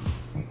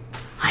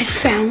 I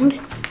found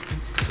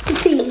the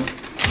thing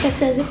that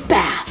says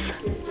bath.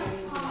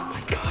 Oh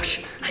my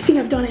gosh, I think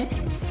I've done it.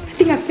 I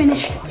think I've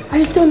finished. I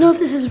just don't know if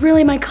this is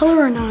really my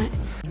color or not.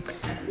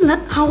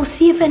 I'll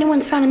see if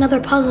anyone's found another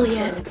puzzle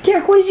yet.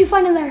 Derek, what did you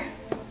find in there?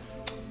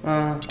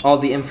 All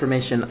the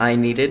information I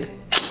needed.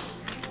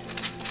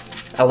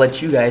 I'll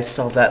let you guys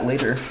solve that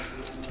later.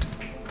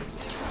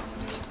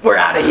 We're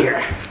out of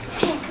here.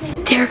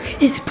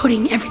 Derek is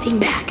putting everything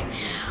back.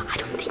 I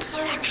don't think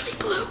he's actually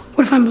blue.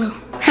 What if I'm blue?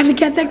 I have to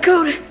get that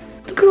code.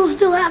 The girls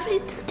still have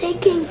it. They're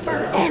taking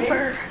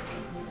forever.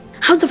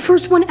 How's the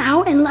first one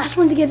out and last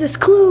one to get this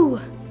clue?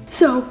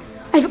 So,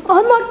 I've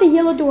unlocked the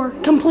yellow door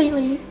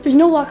completely. There's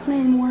no lock on it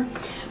anymore,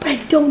 but I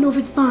don't know if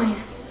it's mine.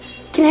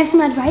 Can I have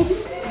some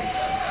advice?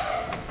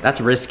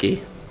 That's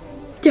risky.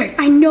 Derek,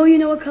 I know you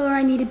know what color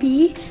I need to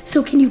be,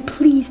 so can you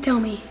please tell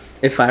me?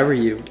 If I were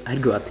you,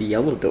 I'd go out the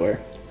yellow door.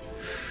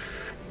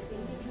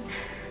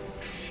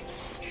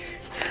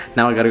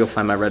 Now I gotta go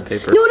find my red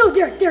paper. No,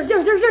 Derek, no.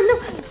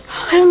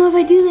 I don't know if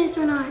I do this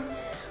or not.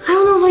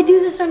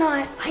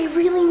 I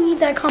really need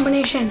that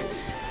combination.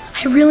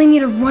 I really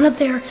need to run up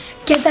there,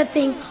 get that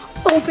thing,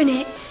 open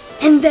it,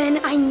 and then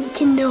I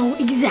can know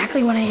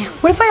exactly what I am.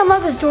 What if I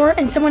unlock this door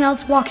and someone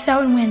else walks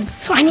out and wins?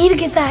 So I need to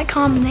get that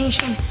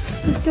combination.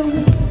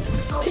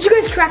 Did you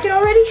guys crack it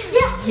already?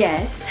 Yeah.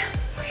 Yes.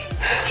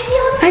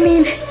 I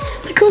mean,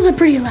 the girls are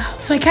pretty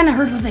loud, so I kind of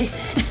heard what they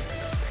said.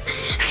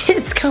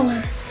 It's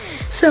color.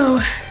 So,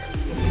 if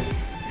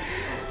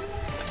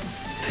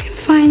I can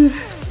find,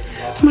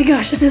 oh my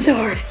gosh, this is so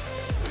hard.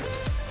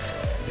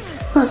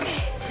 Okay.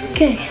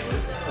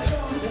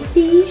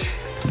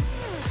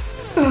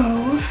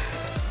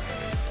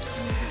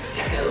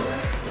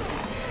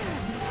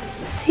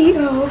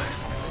 C-O.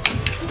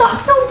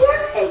 Stop, no,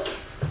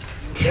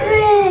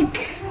 Derek!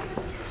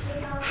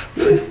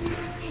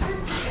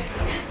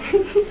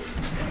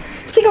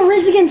 It's like a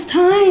race against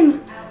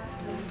time.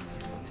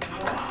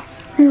 Come on.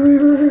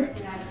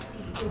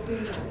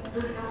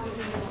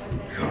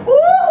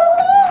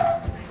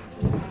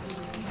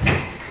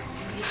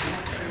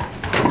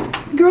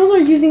 The girls are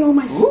using all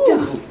my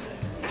stuff.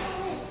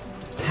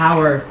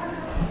 Power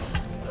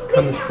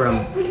comes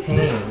from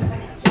pain.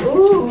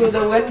 Ooh,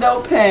 the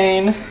window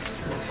pane.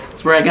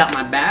 That's where I got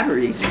my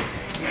batteries.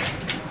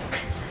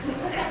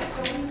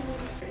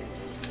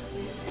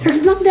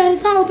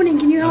 It's not opening.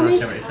 Can you help me?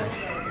 What you're saying.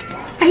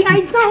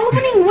 It's not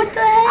opening. What the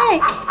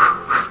heck?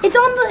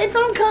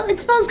 It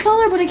spells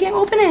color, but I can't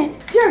open it.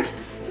 Derek,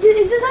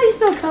 is this how you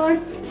spell color?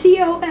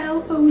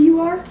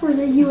 C-O-L-O-U-R, or is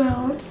it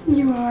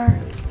U-L-U-R?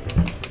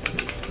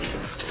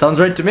 Sounds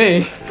right to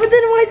me. But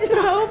then why is it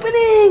not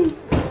opening?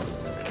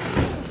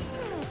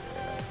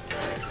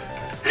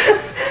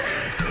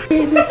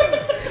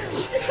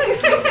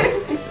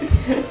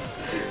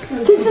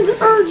 This is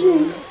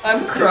urgent.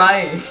 I'm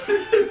crying.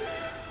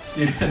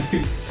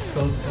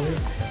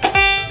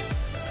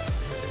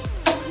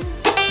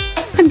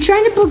 I'm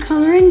trying to put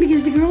color in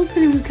because the girl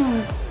said it was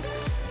color.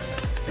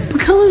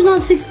 But color's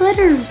not 6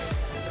 letters.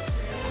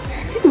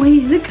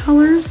 Wait, is it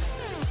colors?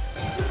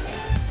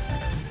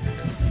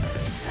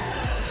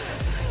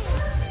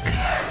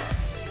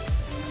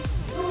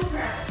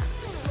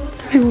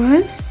 Wait,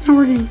 what? It's not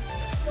working.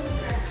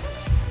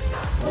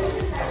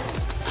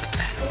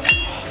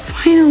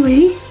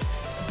 Finally.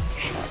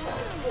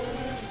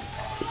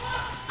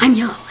 I'm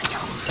yellow.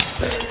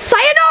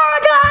 Sayonara,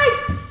 guys!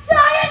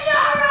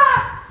 Sayonara!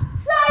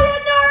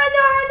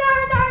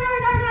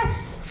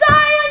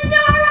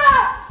 Sayonara!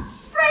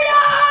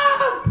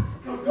 Freedom!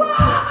 Whoa!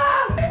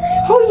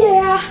 Oh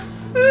yeah!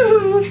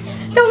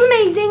 The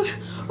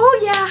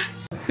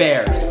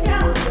Bears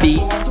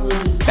beats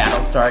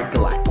Battlestar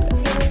Galactica.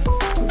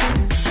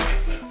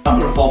 I'm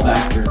gonna fall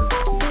backwards.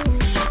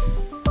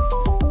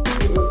 I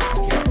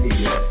can't see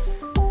yet.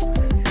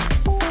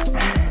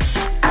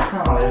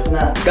 Oh, there's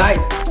none.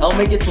 Guys, help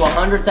me get to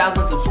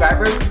 100,000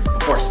 subscribers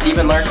before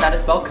Steven learns how to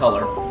spell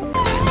color.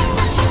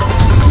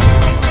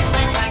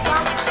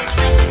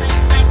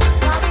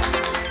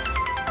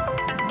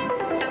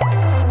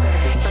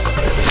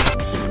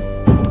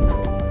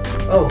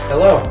 Oh,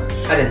 hello.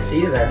 I didn't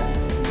see you there.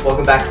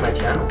 Welcome back to my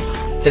channel.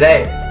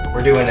 Today,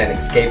 we're doing an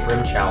escape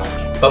room challenge.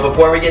 But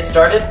before we get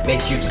started,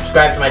 make sure you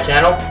subscribe to my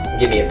channel and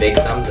give me a big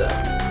thumbs up.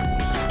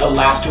 The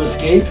last to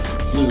escape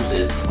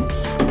loses.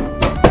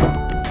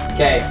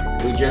 Okay,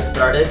 we just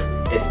started.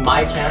 It's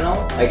my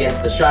channel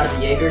against the Shot of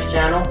the Yeagers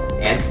channel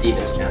and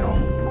Steven's channel.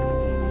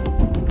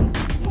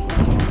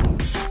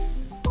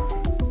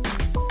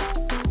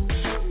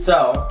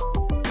 So,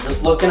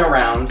 just looking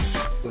around,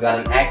 we got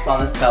an X on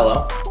this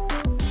pillow.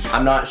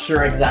 I'm not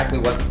sure exactly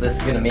what's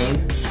this gonna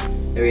mean.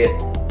 Maybe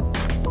it's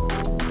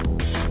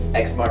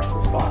X marks the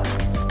spot.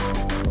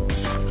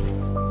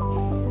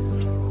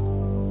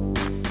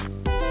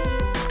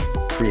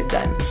 3 of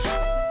diamonds.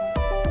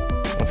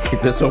 Let's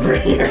keep this over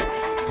here.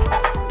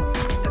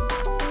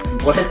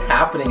 What is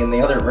happening in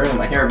the other room?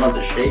 I hear a bunch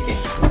of shaking.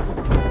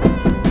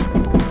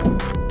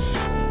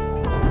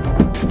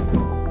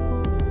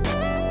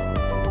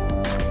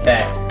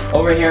 Okay,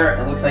 over here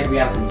it looks like we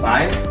have some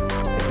signs.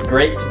 It's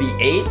great to be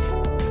 8. ...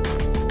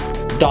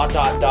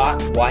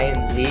 Y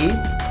and Z.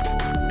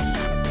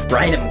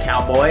 Write 'em,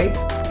 cowboy.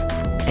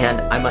 And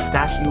I must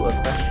ask you a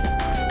question.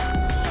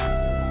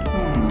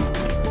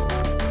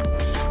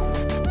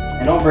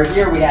 And over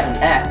here we had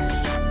an X.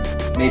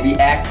 Maybe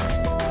X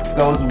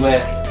goes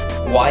with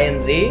Y and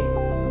Z.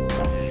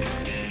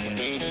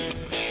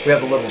 We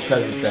have a little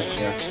treasure chest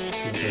here.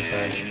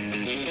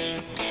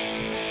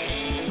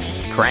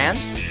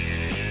 Crayons?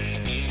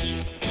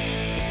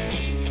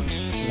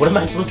 What am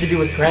I supposed to do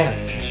with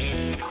crayons?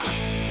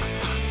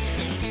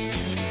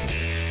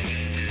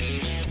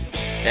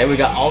 Okay, we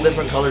got all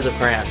different colors of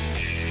crayons.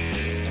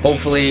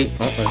 Hopefully,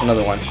 oh, there's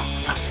another one.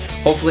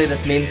 Hopefully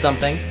this means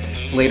something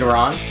later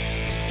on.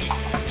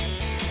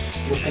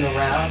 Looking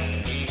around.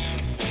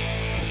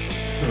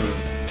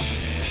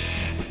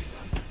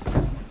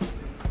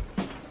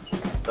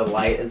 The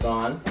light is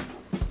on.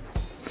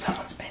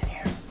 Someone's been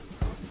here.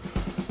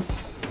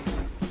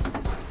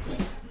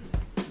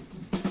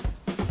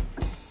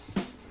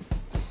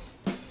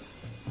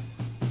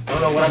 I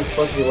don't know what I'm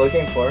supposed to be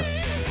looking for.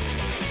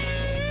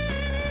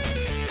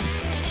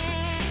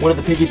 One of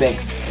the piggy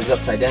banks is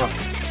upside down.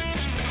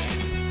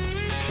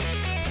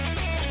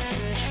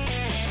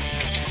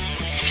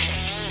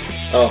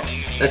 Oh,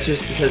 that's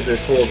just because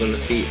there's holes in the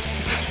feet.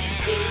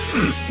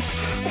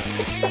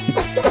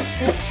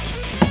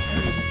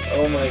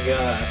 Oh my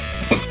god.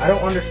 I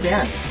don't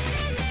understand.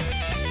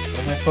 What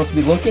am I supposed to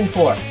be looking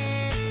for?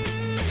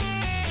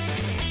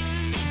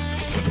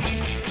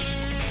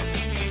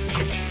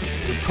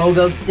 The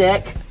pogo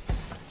stick,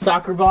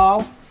 soccer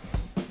ball.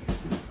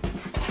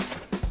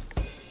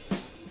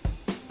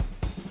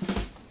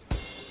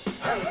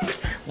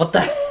 What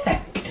the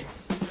heck?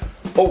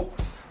 Oh,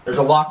 there's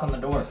a lock on the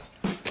door.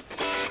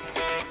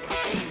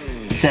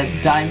 It says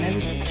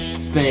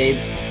diamond,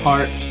 spades,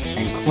 heart,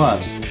 and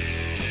clubs.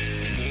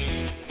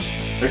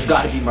 There's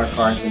got to be more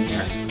cards in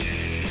here.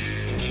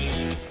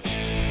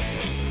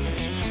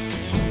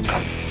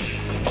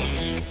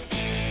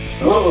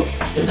 Oh,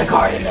 there's a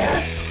card in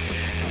there.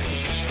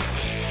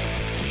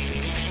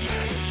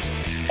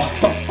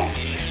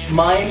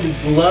 Mind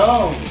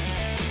blown.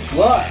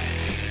 Look,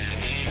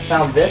 I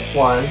found this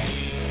one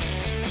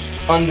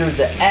under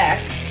the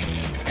X,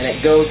 and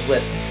it goes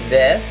with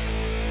this.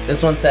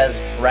 This one says,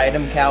 "Ride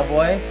 'em,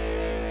 cowboy."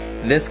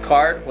 This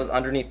card was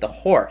underneath the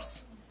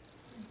horse.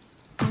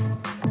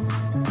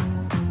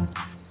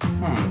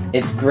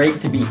 It's great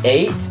to be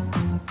 8.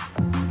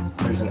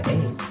 There's an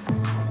 8.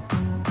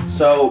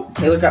 So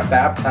Taylor got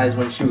baptized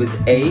when she was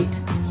 8,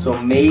 so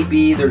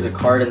maybe there's a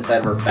card inside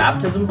of her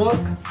baptism book.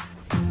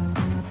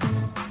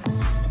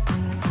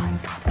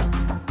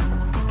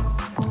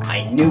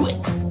 I knew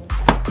it.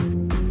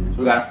 So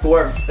we got a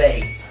 4 of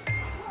spades.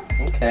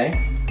 Okay.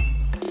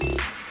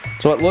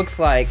 So it looks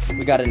like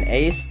we got an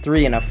ace,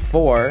 3, and a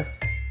 4.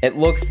 It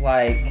looks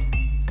like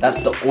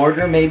that's the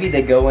order maybe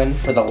they go in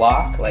for the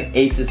lock, like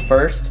aces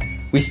first.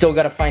 We still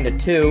gotta find a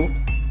 2,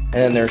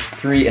 and then there's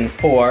 3 and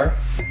 4,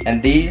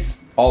 and these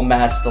all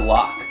match the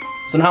lock.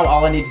 So now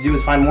all I need to do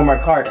is find one more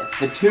card. It's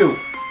the 2.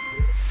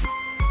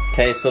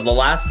 Okay, so the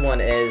last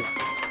one is,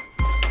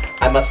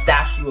 I must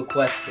ask you a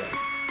question.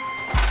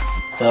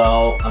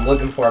 So I'm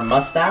looking for a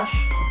mustache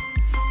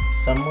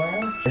somewhere.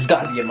 There's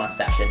gotta be a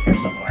mustache in here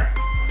somewhere.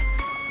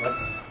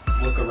 Let's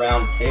look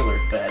around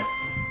Taylor's bed.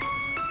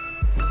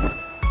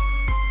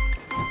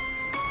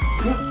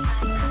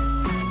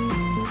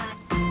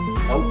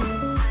 Oh,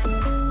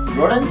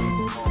 Jordyn?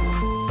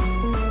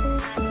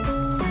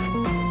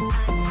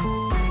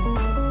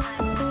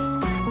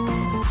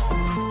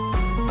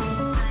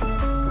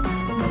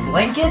 The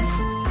blankets?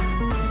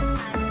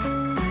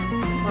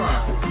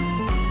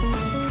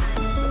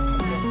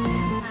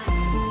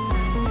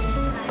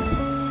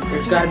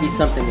 There's gotta be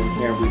something in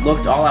here. We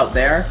looked all out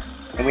there,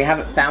 and we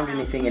haven't found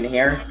anything in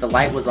here. The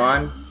light was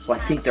on, so I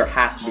think there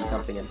has to be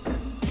something in here.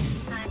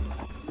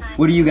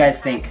 What do you guys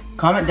think?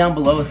 Comment down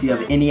below if you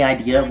have any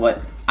idea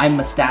what I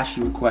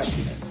mustachio question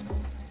is,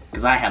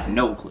 because I have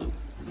no clue.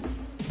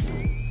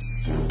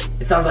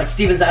 It sounds like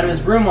Steven's out of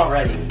his room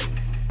already.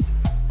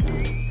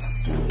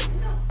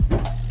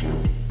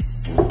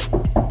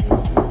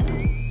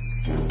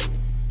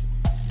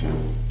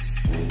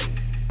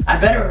 I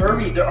better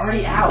hurry, they're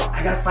already out.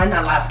 I gotta find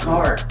that last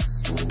card.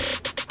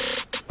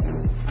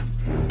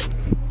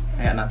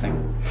 I got nothing.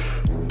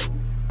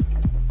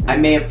 I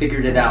may have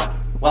figured it out.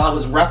 While I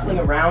was rustling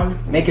around,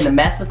 making a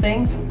mess of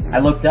things, I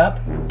looked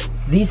up.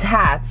 These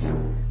hats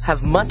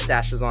have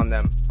mustaches on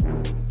them.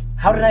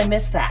 How did I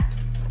miss that?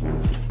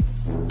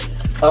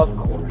 Of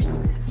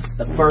course.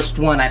 The first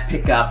one I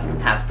pick up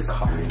has the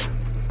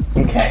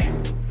card. Okay.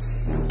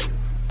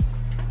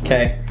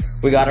 Okay,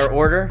 we got our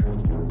order.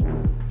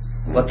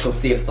 Let's go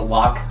see if the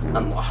lock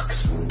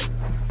unlocks.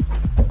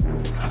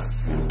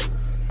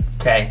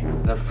 Okay,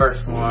 the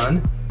first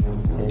one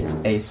is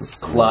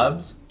ace of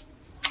clubs,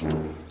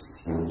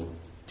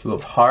 2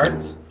 of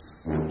hearts,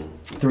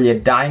 3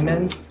 of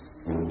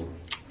diamonds,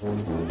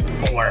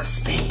 4 of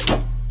spades.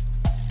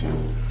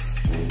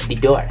 The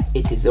door,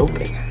 it is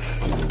open.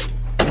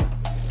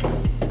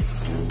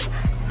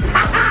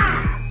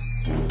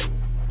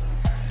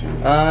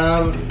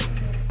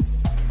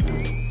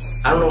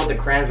 I don't know what the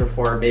crayons were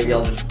for, maybe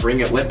I'll just bring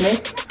it with me.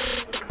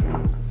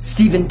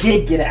 Steven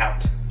did get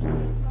out.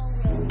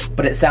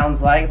 But it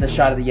sounds like the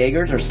shot of the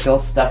Yeagers are still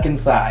stuck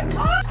inside.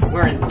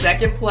 We're in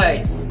second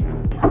place.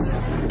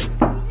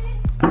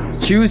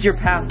 Choose your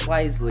path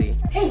wisely.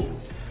 Hey,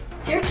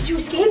 Derek, did you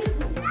escape?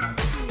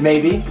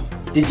 Maybe.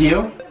 Did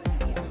you?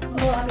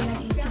 Well, I mean, I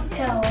can just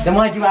tell. Then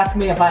why'd you ask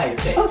me if I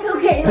escaped?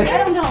 Okay, I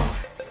don't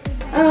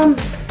know.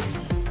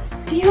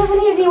 Do you have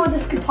any idea what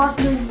this could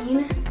possibly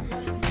mean?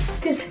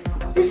 Because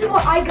this is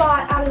what I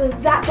got out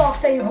of that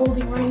box that you're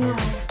holding right now.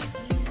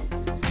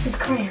 This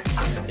crayon.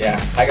 Yeah,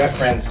 I got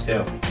crayons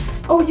too.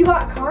 Oh, you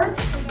got cards?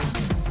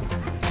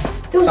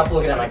 Those, Stop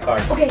looking at my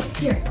cards. okay,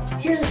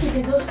 here's the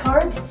secret. Those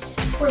cards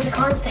were the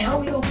cards to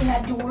help me open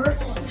that door,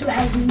 so it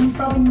has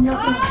probably nothing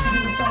else to do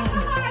with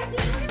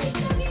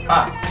things.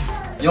 Ah,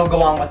 you'll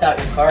go on without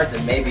your cards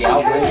and maybe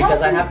I'll win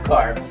because I have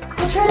cards.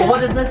 I'll try to. Well,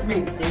 what does this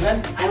mean,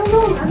 Steven? I don't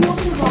know. Have you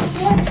opened the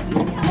box yet?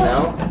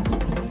 No?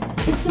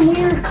 It's some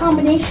weird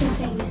combination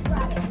thing.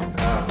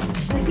 Oh.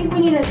 I think we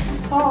need to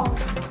solve.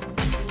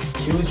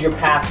 Choose your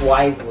path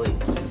wisely.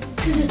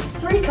 Because there's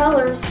 3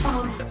 colors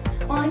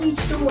on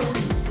each door.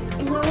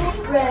 Blue,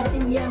 red,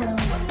 and yellow.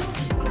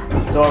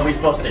 So are we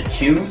supposed to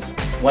choose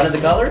one of the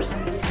colors?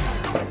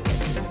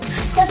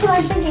 That's what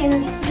I'm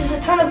thinking. There's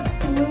a ton of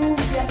blue,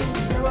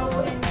 yellow,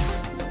 and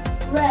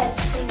red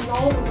things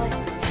all over the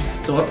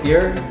place. So up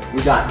here,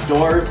 we got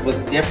doors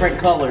with different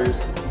colors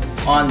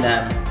on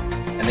them,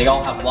 and they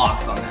all have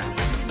locks on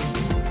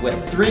them, with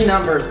 3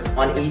 numbers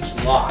on each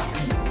lock.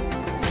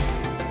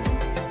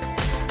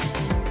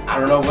 I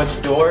don't know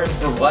which doors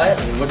for what,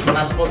 and which one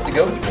I'm supposed to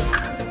go to.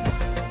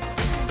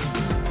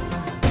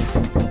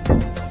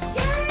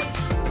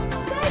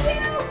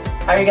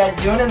 How are you guys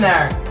doing in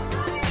there?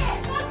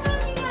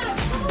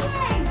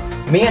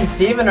 Me and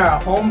Steven are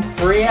home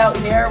free out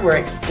here. We're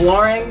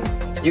exploring.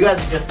 You guys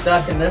are just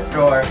stuck in this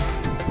drawer.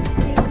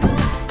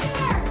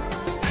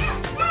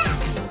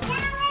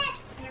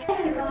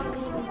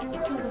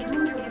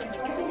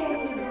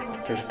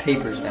 There's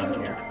papers down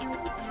here.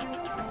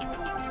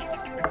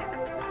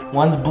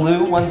 One's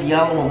blue, one's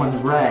yellow, and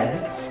one's red.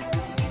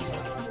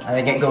 I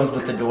think it goes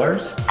with the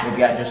doors.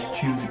 Maybe I just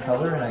choose the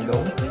color and I go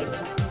with it.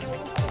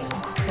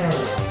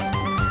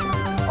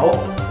 Oh,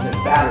 there's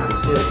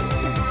batteries too.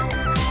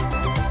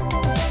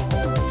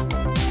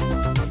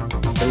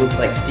 It looks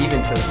like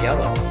Steven chose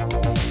yellow.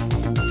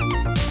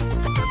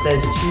 It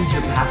says choose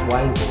your path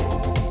wisely.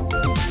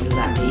 What does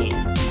that mean?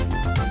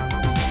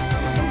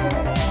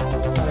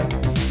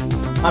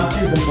 I'm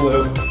choosing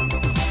blue.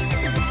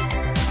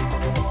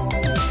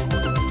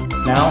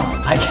 Now,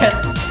 I guess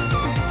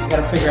I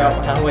gotta figure out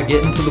how do I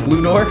get into the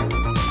blue door.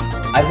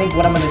 I think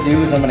what I'm gonna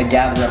do is I'm gonna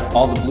gather up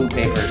all the blue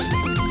papers.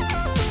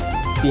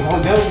 See how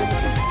it goes.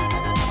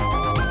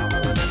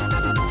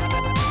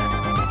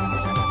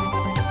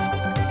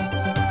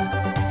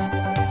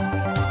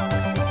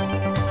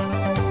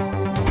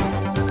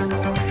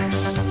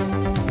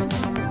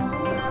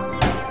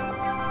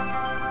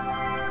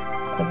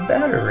 A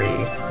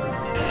battery.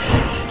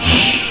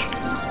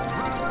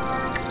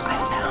 I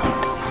found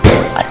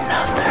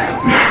another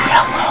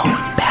yellow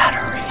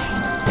battery.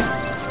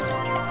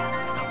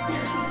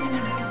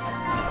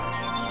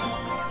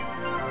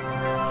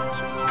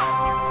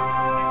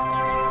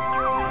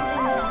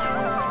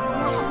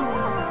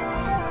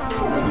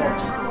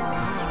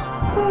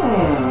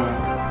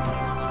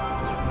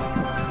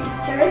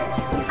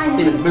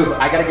 Steven, move.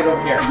 I gotta get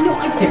over here.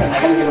 Steven,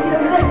 I gotta get over here.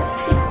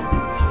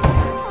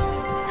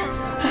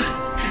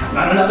 I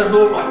found another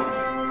blue one.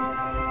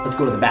 Let's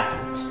go to the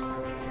bathrooms.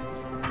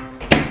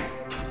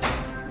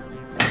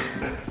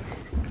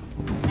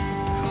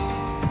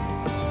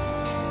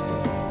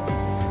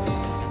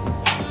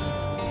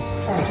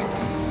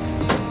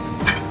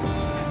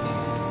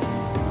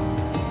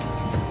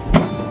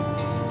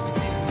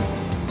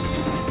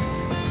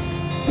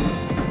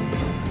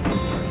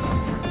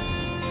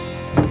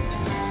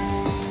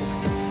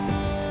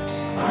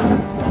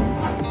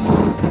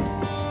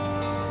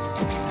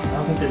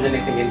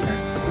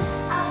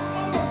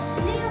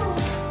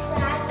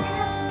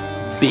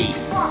 B.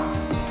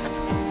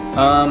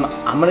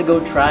 I'm gonna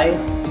go try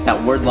that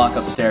word lock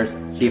upstairs,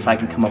 see if I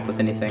can come up with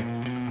anything.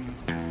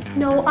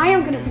 No, I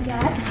am gonna do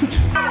that.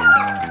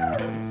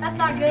 That's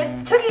not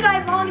good. Took you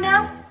guys long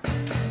enough.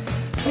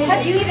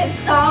 Have you even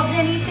solved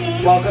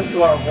anything? Welcome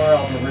to our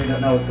world where we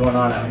don't know what's going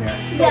on out here.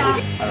 Yeah.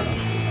 I don't know.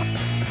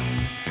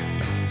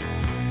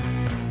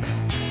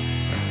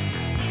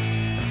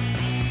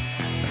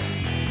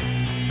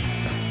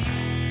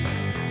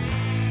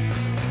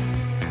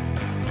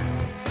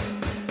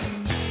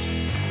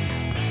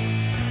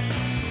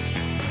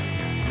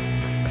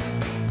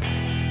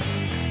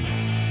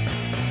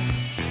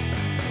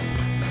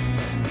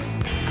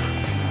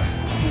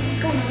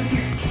 What's going on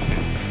here?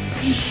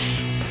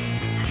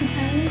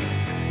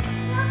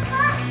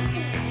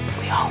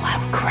 We all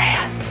have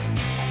crayons,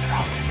 and they're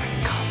all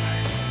different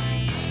colors.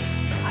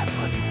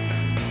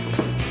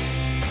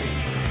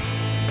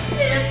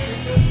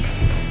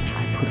 I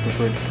put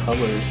different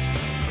colors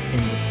in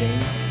the thing.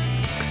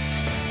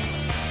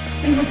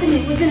 Wait, what's in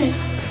it? What's in it?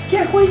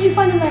 Derek, what did you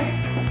find in there?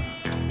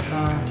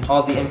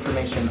 All the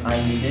information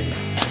I needed.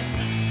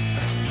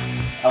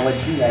 I'll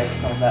let you guys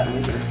solve that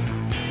later.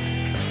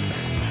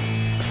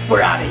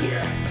 We're out of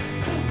here.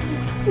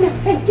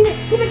 Hey, give it.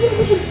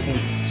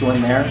 Okay, so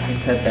in there, it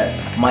said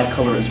that my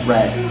color is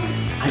red.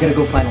 I gotta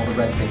go find all the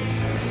red things.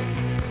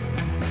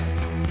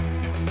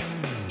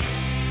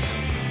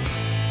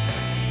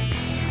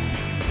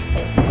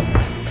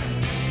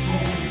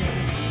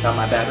 Found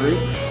my battery.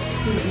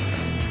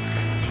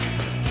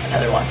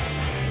 Another one.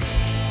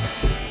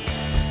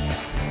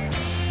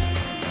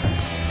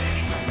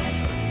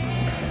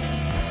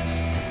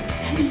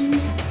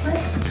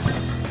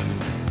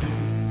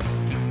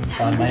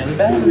 Found my other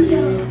battery.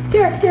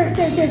 Derek.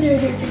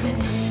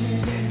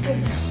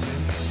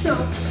 So,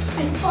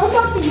 I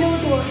unlocked the yellow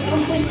door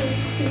completely.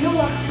 There's no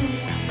lock on it.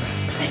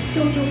 I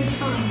don't know which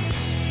time.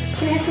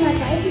 Can I ask for my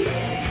advice?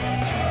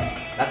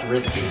 That's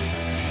risky.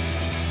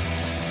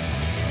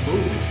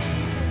 Ooh.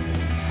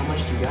 How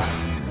much do you got?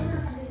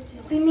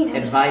 What do you mean?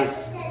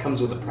 Advice comes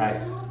with a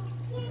price.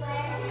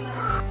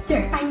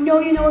 Derek, I know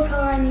you know what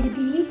color I need to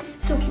be,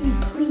 so can you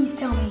please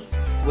tell me?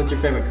 What's your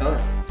favorite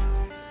color?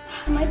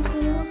 Am I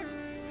blue?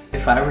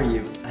 If I were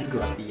you, I'd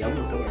go out the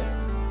yellow door.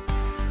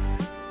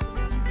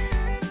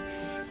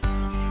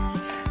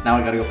 Now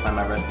I gotta go find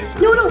my red paper.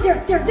 No,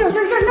 Derek, no.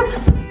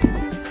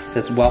 It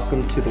says,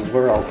 welcome to the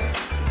world.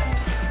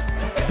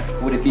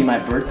 Would it be my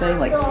birthday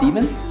like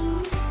Steven's?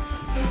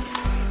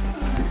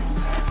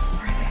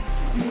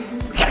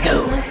 We gotta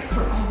go.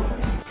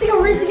 It's like a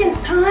race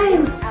against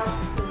time.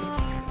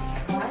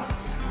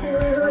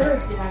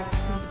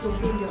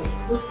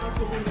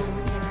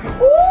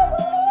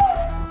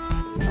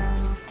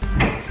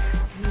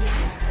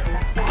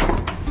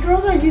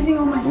 Girls are using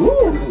all my stuff.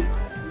 Ooh.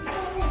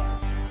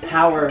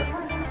 Power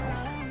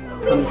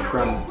comes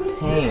from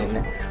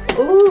pain.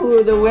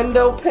 Ooh, the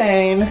window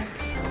pane.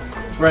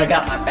 That's where I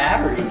got my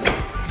batteries.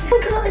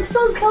 It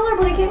spells color,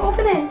 but I can't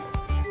open it.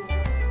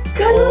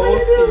 God, what am I gonna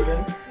do? Steven.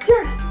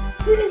 Sure.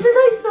 Is this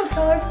how you spell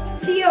color?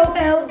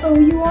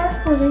 C-O-L-O-U-R?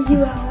 Or is it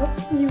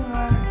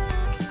U-L-U-R?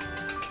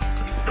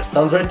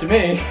 Sounds right to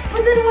me.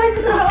 But then why is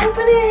it not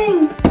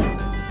opening?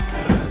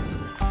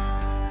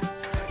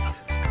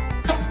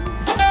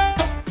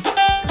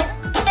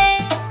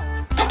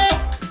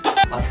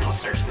 Let's go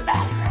search the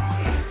bathroom.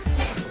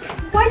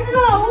 Why is it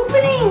not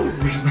opening?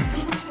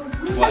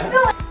 What?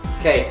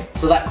 Okay,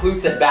 so that clue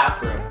said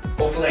bathroom.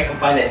 Hopefully I can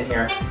find it in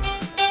here.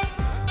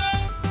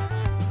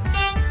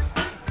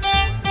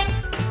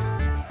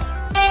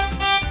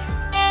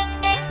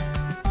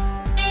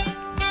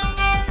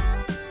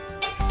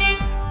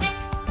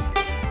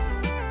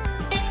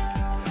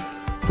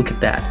 Look at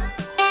that.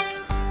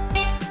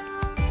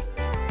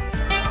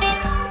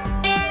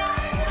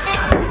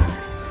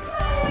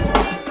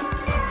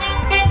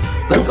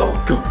 Let's go.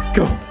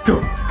 Go.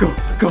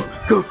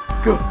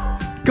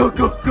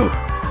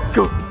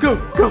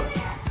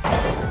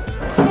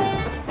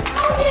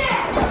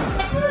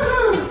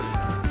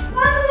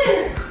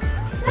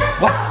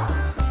 What?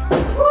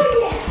 Oh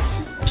yeah!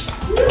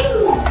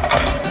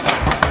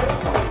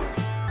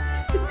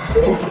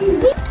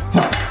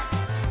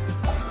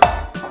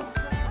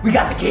 We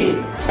got the key.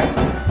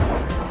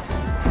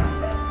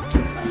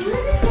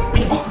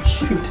 Oh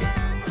shoot.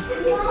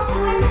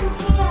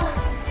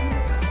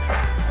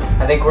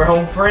 I think we're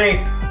home free.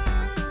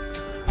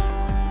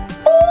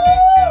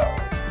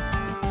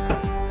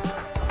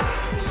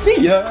 See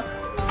ya.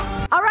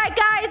 All right,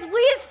 guys,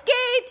 we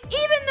escaped.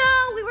 Even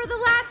though we were the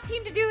last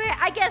team to do it,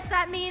 I guess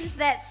that means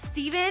that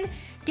Steven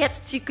gets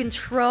to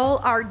control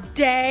our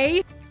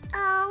day.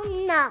 Oh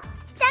no.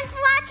 Thanks for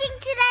watching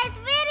today's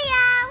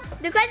video.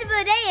 The question for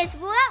the day is,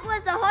 what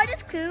was the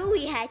hardest clue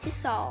we had to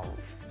solve?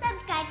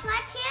 Subscribe to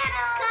our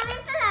channel.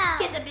 Comment below.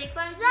 Give a big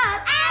thumbs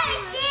up. And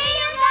we'll see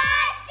you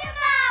guys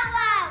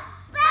tomorrow.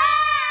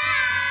 Bye.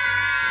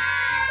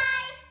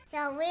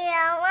 So we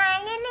don't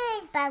want to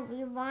lose, but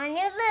we want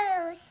to lose.